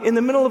bottom in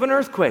the middle of an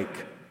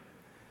earthquake.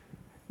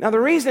 Now, the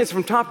reason it's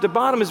from top to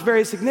bottom is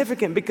very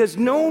significant because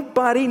no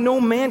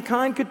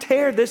mankind could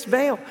tear this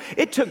veil.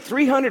 It took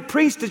 300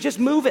 priests to just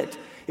move it.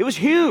 It was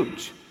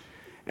huge.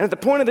 And at the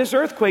point of this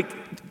earthquake,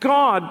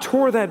 God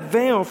tore that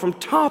veil from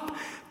top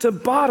to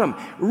bottom,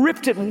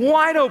 ripped it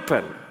wide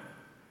open.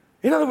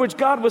 In other words,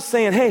 God was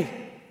saying, hey,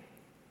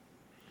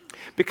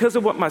 because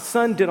of what my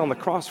son did on the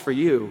cross for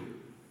you,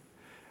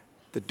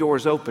 the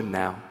door's open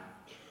now.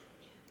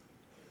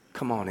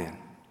 Come on in.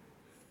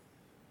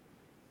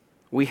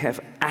 We have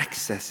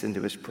access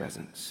into his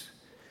presence.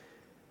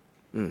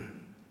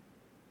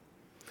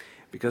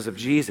 Because of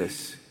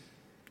Jesus,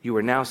 you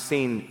are now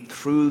seen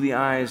through the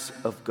eyes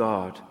of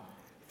God,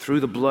 through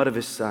the blood of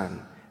his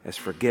son, as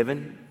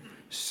forgiven,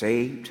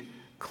 saved,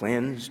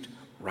 cleansed,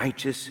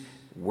 righteous,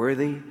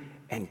 worthy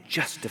and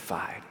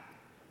justified.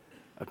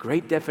 A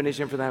great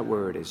definition for that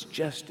word is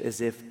just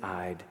as if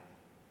I'd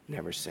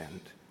never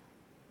sinned.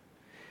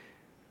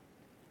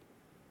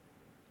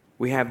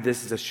 We have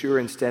this as a sure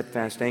and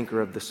steadfast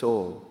anchor of the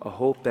soul, a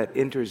hope that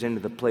enters into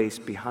the place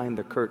behind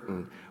the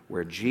curtain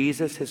where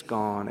Jesus has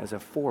gone as a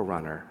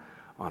forerunner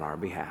on our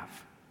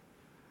behalf.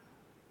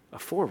 A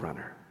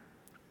forerunner.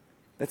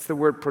 That's the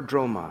word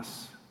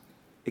prodromos.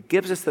 It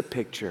gives us the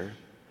picture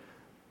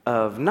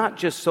of not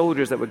just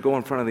soldiers that would go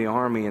in front of the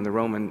army in the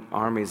Roman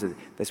armies.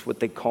 That's what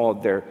they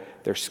called their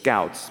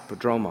scouts,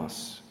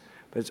 prodromos.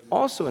 But it's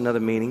also another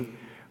meaning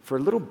for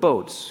little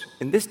boats.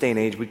 In this day and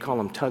age, we call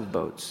them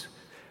tugboats.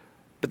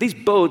 But these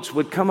boats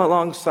would come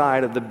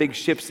alongside of the big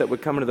ships that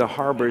would come into the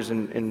harbors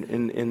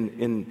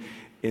in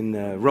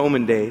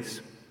Roman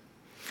days.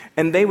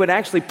 And they would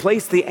actually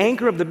place the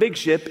anchor of the big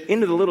ship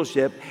into the little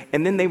ship,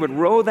 and then they would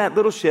row that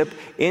little ship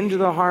into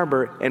the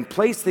harbor and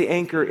place the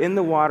anchor in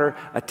the water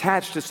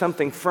attached to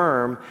something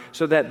firm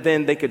so that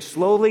then they could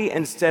slowly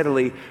and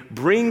steadily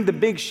bring the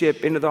big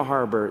ship into the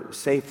harbor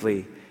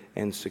safely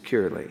and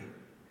securely.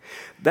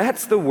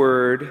 That's the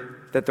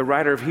word that the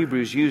writer of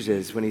Hebrews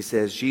uses when he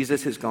says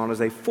Jesus has gone as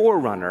a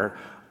forerunner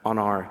on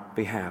our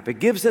behalf. It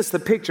gives us the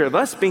picture of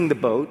us being the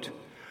boat,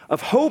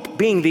 of hope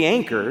being the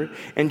anchor,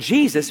 and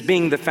Jesus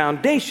being the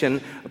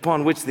foundation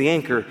upon which the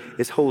anchor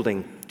is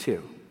holding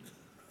to.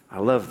 I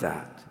love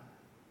that.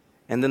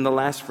 And then the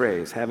last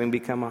phrase, having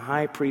become a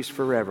high priest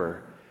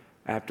forever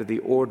after the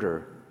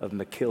order of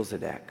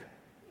Melchizedek.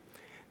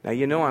 Now,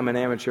 you know I'm an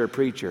amateur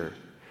preacher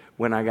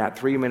when I got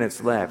 3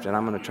 minutes left and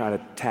I'm going to try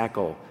to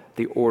tackle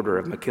the order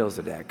of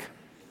Melchizedek.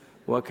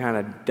 What kind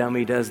of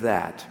dummy does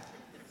that?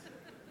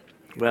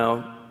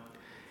 Well,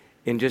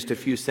 in just a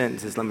few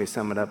sentences, let me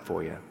sum it up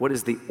for you. What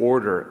is the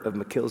order of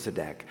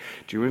Melchizedek?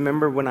 Do you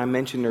remember when I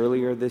mentioned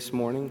earlier this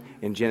morning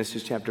in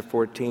Genesis chapter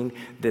 14,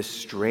 this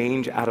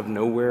strange out of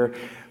nowhere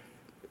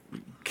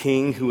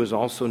king who is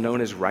also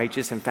known as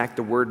righteous? In fact,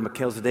 the word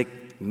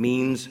Melchizedek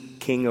means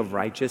king of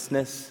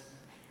righteousness,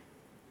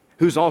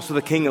 who's also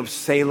the king of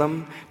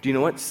Salem. Do you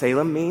know what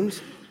Salem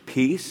means?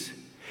 Peace.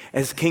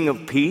 As king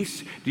of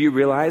peace, do you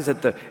realize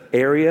that the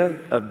area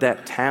of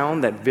that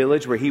town, that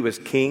village where he was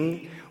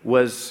king,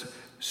 was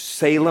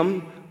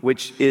Salem,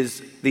 which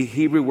is the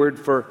Hebrew word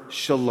for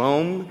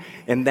shalom,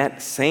 and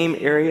that same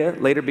area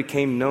later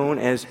became known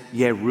as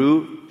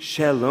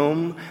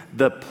Yerushalom,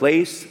 the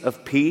place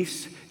of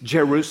peace,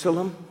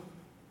 Jerusalem.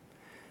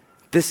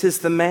 This is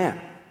the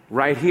man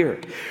right here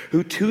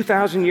who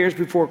 2,000 years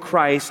before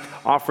Christ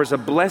offers a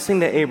blessing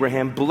to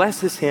Abraham,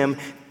 blesses him,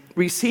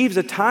 receives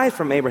a tithe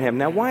from Abraham.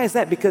 Now, why is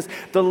that? Because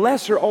the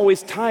lesser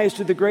always ties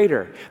to the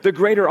greater. The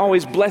greater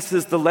always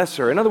blesses the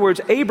lesser. In other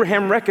words,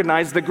 Abraham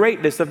recognized the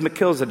greatness of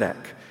Melchizedek.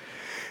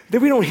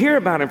 Then we don't hear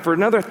about him for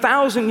another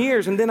 1,000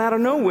 years, and then out of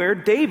nowhere,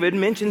 David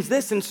mentions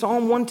this in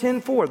Psalm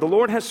 110:4. The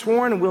Lord has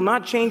sworn and will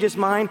not change his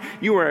mind.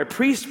 You are a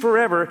priest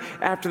forever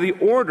after the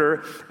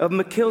order of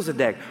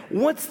Melchizedek.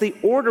 What's the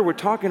order we're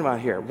talking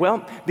about here?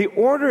 Well, the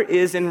order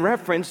is in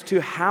reference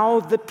to how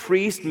the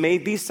priest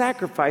made these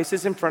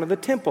sacrifices in front of the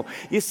temple.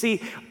 You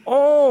see,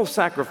 all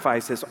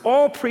sacrifices,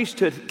 all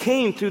priesthood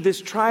came through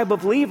this tribe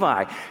of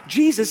Levi.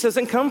 Jesus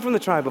doesn't come from the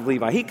tribe of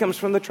Levi. He comes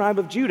from the tribe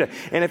of Judah.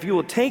 And if you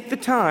will take the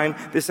time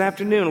this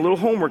afternoon, a little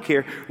homework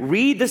here,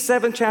 read the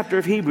 7th chapter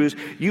of Hebrews,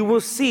 you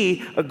will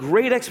see a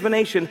great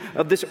explanation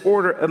of this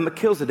order of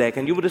Melchizedek.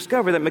 And you will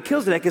discover that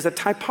Melchizedek is a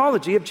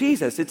typology of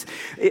Jesus.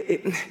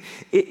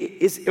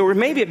 Or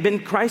maybe it had been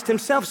Christ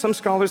himself. Some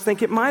scholars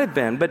think it might have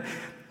been. But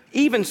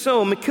even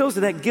so,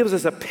 Melchizedek gives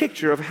us a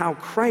picture of how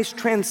Christ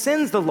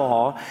transcends the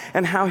law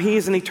and how he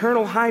is an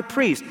eternal high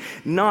priest,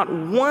 not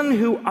one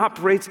who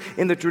operates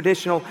in the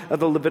traditional of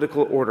the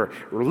Levitical order.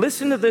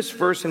 Listen to this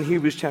verse in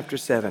Hebrews chapter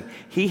 7.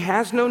 He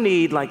has no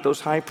need, like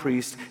those high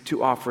priests,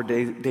 to offer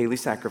daily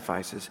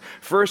sacrifices,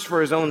 first for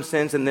his own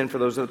sins and then for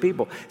those of the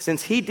people,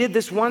 since he did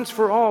this once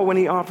for all when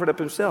he offered up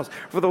himself.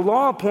 For the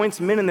law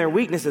appoints men in their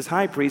weakness as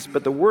high priests,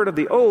 but the word of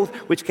the oath,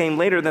 which came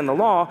later than the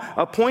law,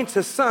 appoints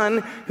a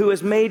son who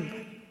is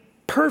made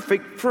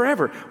perfect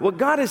forever. What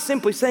God is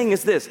simply saying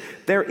is this: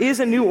 there is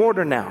a new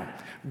order now.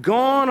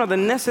 Gone are the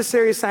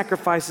necessary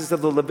sacrifices of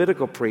the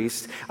Levitical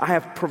priests. I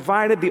have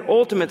provided the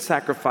ultimate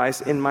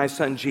sacrifice in my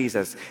son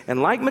Jesus.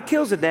 And like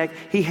Melchizedek,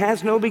 he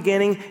has no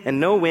beginning and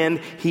no end.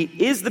 He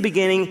is the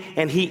beginning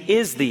and he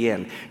is the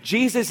end.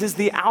 Jesus is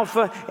the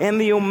Alpha and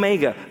the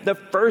Omega, the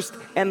first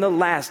and the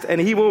last,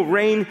 and he will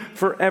reign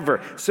forever.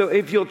 So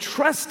if you'll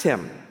trust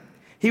him,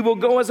 he will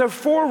go as a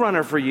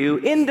forerunner for you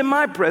into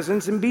my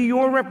presence and be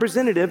your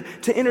representative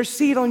to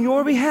intercede on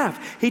your behalf.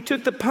 He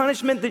took the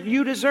punishment that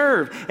you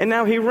deserve, and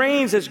now he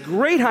reigns as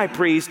great high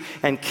priest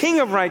and king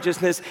of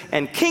righteousness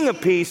and king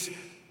of peace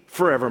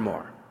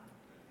forevermore.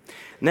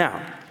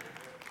 Now,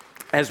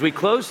 as we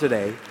close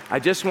today, I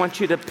just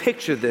want you to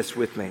picture this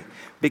with me,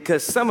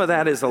 because some of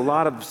that is a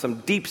lot of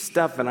some deep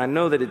stuff, and I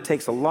know that it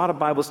takes a lot of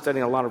Bible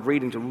study and a lot of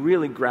reading to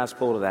really grasp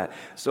hold of that.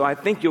 So I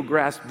think you'll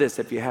grasp this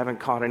if you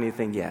haven't caught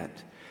anything yet.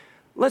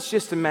 Let's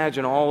just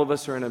imagine all of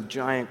us are in a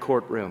giant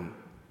courtroom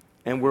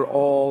and we're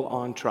all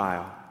on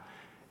trial.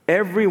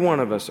 Every one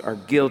of us are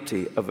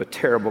guilty of a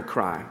terrible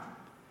crime.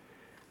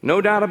 No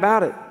doubt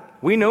about it.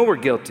 We know we're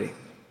guilty,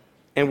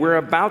 and we're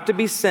about to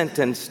be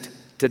sentenced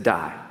to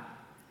die.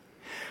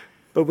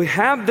 But we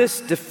have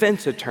this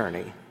defense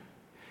attorney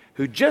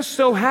who just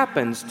so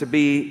happens to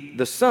be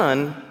the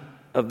son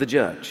of the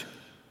judge.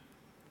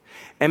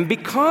 And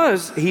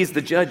because he's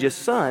the judge's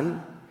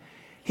son,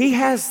 he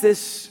has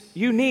this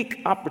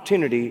unique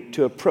opportunity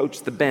to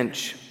approach the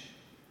bench.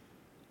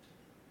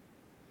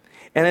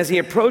 And as he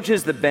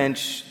approaches the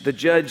bench, the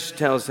judge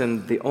tells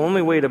him the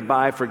only way to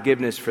buy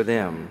forgiveness for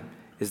them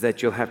is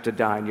that you'll have to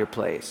die in your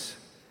place.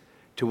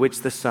 To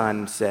which the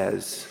son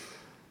says,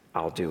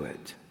 I'll do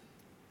it.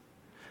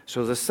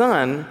 So the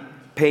son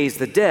pays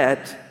the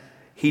debt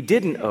he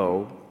didn't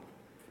owe,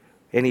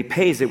 and he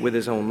pays it with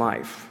his own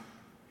life.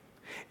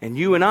 And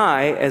you and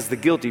I, as the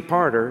guilty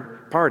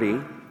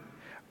party,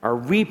 are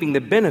reaping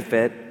the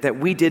benefit that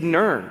we didn't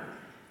earn.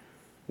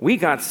 We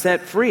got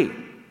set free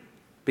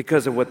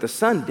because of what the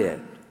son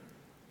did.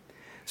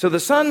 So the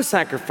son's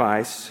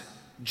sacrifice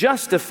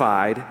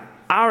justified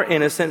our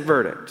innocent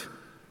verdict.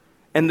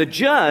 And the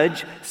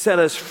judge set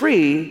us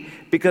free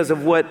because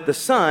of what the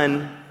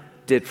son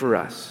did for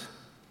us.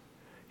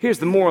 Here's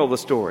the moral of the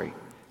story.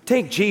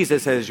 Take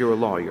Jesus as your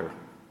lawyer.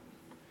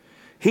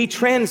 He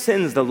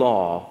transcends the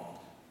law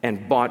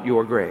and bought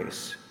your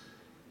grace.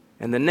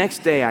 And the next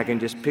day I can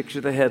just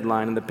picture the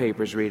headline in the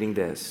papers reading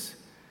this: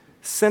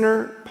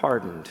 sinner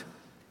pardoned,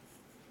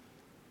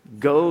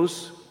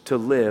 goes to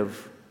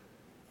live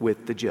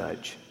with the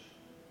judge.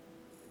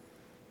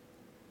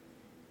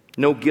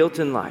 No guilt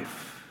in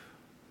life,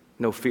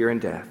 no fear in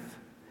death.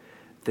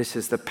 This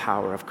is the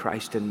power of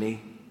Christ in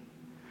me.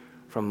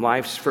 From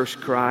life's first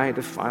cry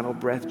to final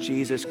breath,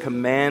 Jesus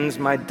commands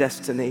my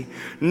destiny.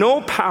 No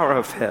power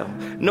of hell,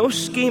 no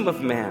scheme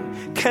of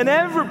man can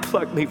ever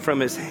pluck me from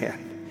his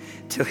hand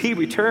till he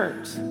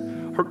returns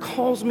or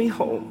calls me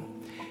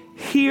home.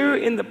 Here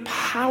in the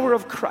power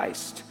of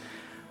Christ,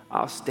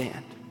 I'll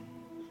stand.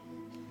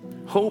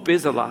 Hope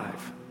is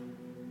alive.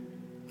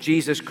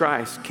 Jesus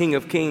Christ, King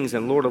of kings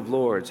and Lord of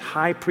lords,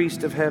 High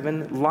Priest of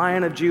heaven,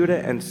 Lion of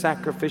Judah, and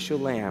sacrificial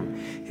lamb,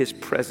 his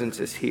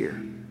presence is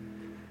here.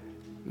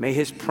 May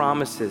his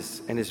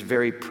promises and his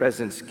very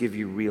presence give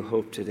you real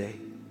hope today.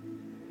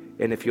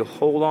 And if you'll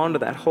hold on to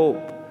that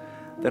hope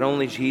that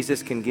only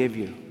Jesus can give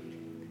you,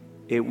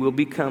 it will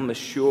become a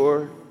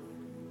sure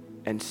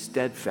and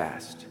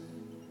steadfast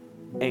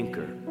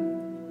anchor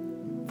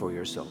for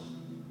your soul.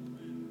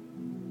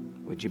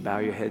 Would you bow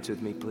your heads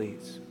with me,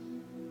 please?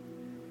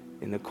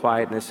 In the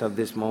quietness of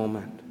this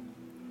moment,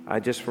 I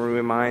just want to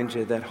remind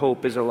you that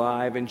hope is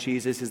alive and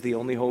Jesus is the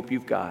only hope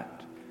you've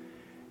got.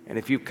 And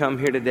if you've come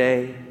here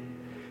today,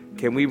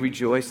 can we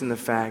rejoice in the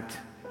fact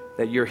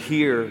that you're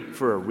here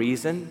for a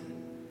reason?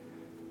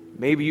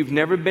 Maybe you've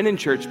never been in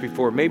church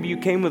before. Maybe you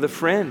came with a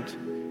friend.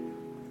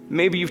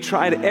 Maybe you've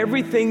tried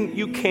everything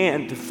you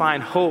can to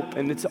find hope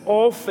and it's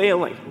all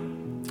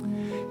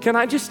failing. Can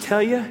I just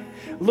tell you,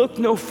 look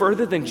no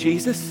further than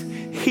Jesus.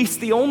 He's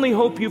the only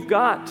hope you've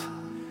got.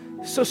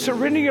 So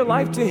surrender your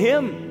life to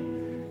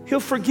him. He'll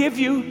forgive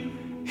you.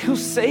 He'll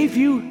save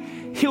you.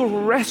 He'll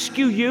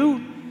rescue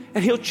you.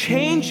 And he'll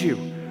change you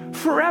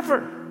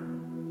forever.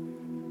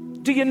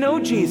 Do you know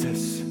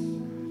Jesus?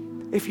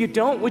 If you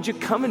don't, would you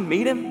come and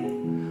meet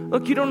him?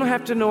 Look, you don't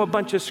have to know a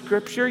bunch of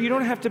scripture. You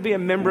don't have to be a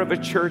member of a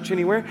church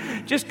anywhere.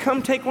 Just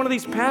come take one of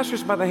these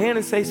pastors by the hand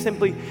and say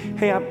simply,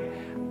 hey,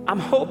 I'm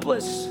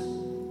hopeless.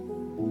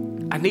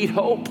 I need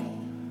hope.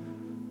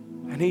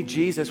 I need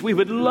Jesus. We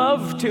would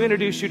love to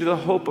introduce you to the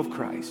hope of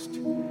Christ.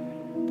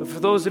 But for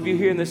those of you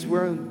here in this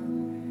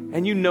room,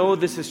 and you know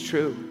this is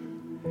true,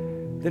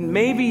 then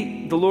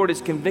maybe the Lord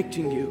is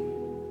convicting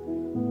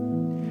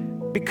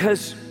you.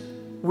 Because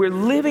we're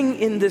living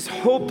in this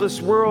hopeless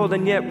world,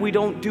 and yet we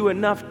don't do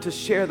enough to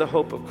share the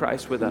hope of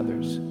Christ with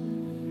others.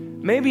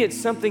 Maybe it's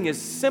something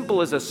as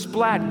simple as a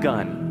splat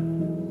gun.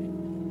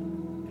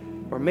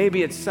 Or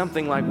maybe it's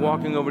something like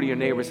walking over to your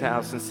neighbor's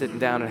house and sitting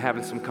down and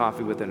having some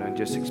coffee with them and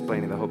just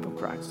explaining the hope of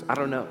Christ. I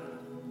don't know.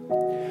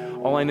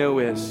 All I know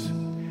is,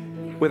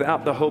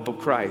 without the hope of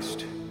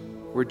Christ,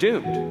 we're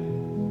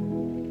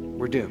doomed.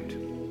 We're doomed.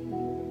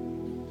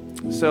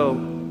 So,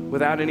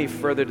 without any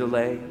further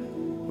delay,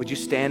 would you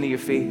stand to your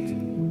feet?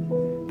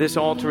 This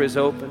altar is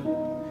open.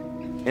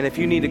 And if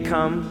you need to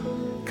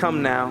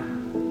come now.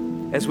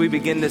 As we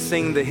begin to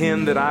sing the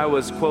hymn that I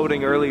was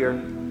quoting earlier,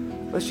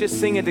 let's just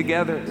sing it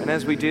together. And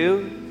as we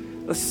do,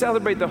 let's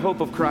celebrate the hope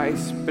of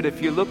Christ. But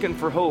if you're looking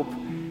for hope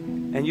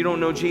and you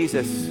don't know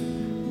Jesus,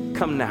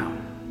 come now.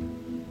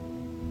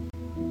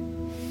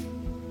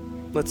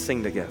 Let's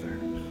sing together.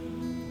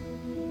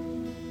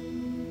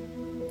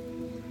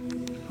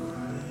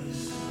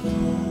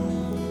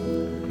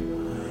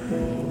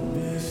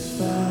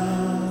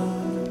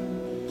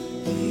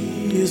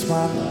 He is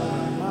my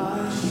life,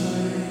 my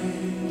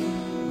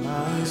strength,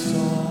 my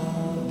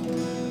song.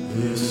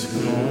 This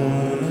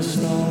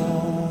cornerstone,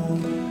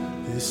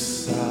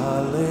 this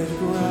solid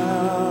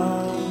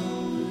ground,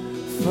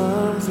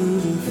 firm through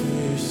the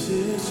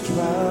fiercest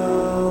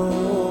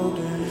drought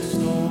and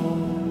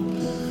storm.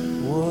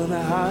 What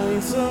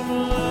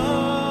some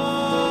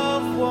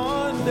love,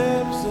 one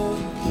depths of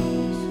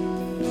peace.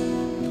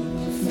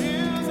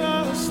 Fears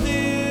are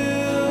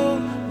still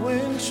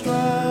when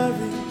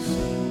striving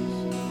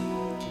cease.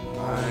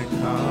 My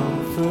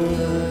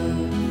comfort,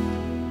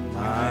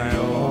 my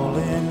all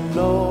in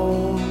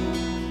all,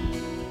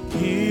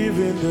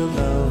 even the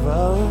love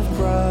of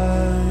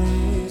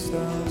Christ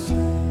I'll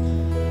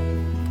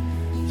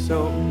sing.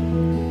 So,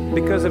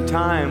 because of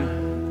time,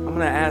 I'm going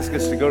to ask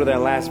us to go to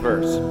that last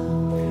verse.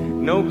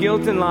 No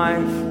guilt in life,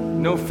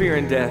 no fear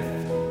in death.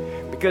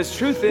 Because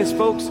truth is,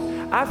 folks,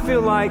 I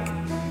feel like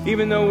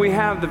even though we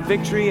have the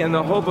victory and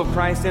the hope of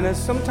Christ in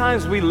us,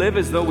 sometimes we live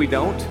as though we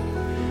don't.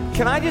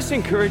 Can I just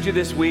encourage you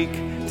this week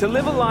to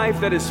live a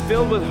life that is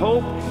filled with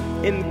hope,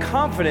 in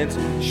confidence,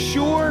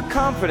 sure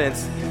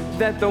confidence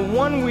that the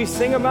one we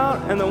sing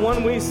about and the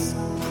one we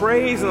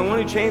praise and the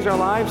one who changed our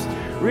lives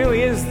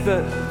really is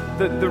the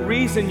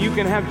reason you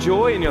can have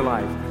joy in your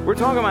life. We're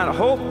talking about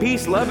hope,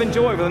 peace, love, and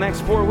joy for the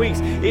next 4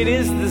 weeks. It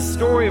is the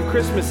story of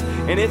Christmas,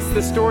 and it's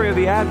the story of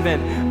the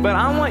Advent. But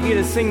I want you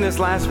to sing this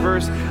last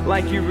verse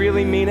like you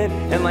really mean it,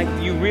 and like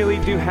you really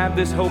do have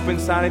this hope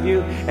inside of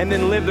you, and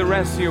then live the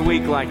rest of your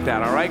week like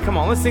that, all right? Come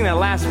on, let's sing that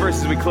last verse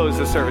as we close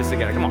the service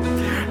together. Come on.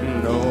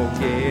 No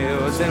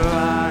guilt in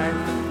life,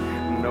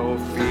 no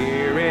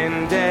fear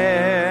in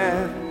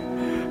death.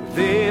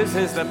 This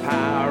is the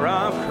power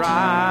of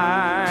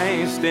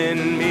Christ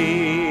in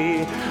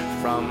me.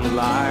 From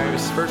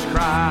life's first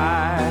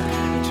cry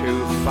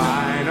to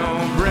final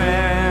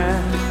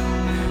breath,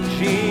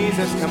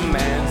 Jesus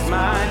commands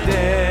my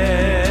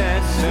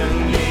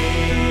destiny.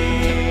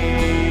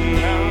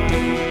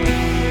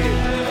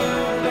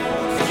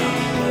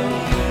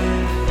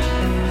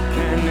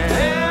 Can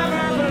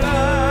ever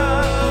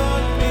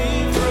pluck me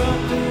from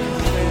His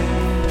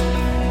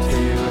hand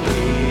till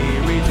He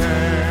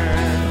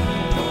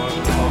returns or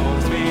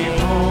calls me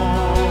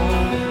home.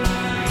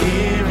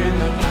 Here in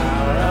the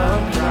power of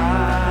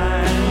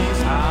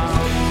Christ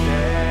I'll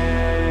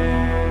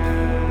stand.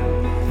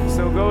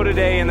 So go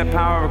today in the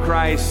power of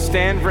Christ.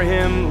 Stand for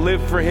Him,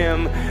 live for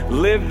Him,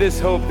 live this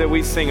hope that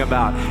we sing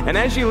about. And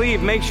as you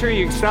leave, make sure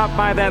you stop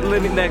by that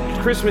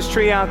Christmas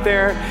tree out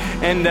there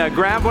and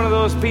grab one of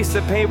those pieces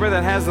of paper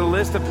that has a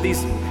list of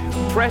these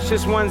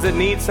precious ones that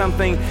need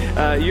something.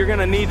 You're going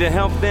to need to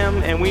help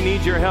them, and we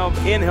need your help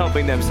in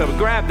helping them. So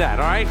grab that,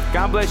 all right?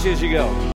 God bless you as you go.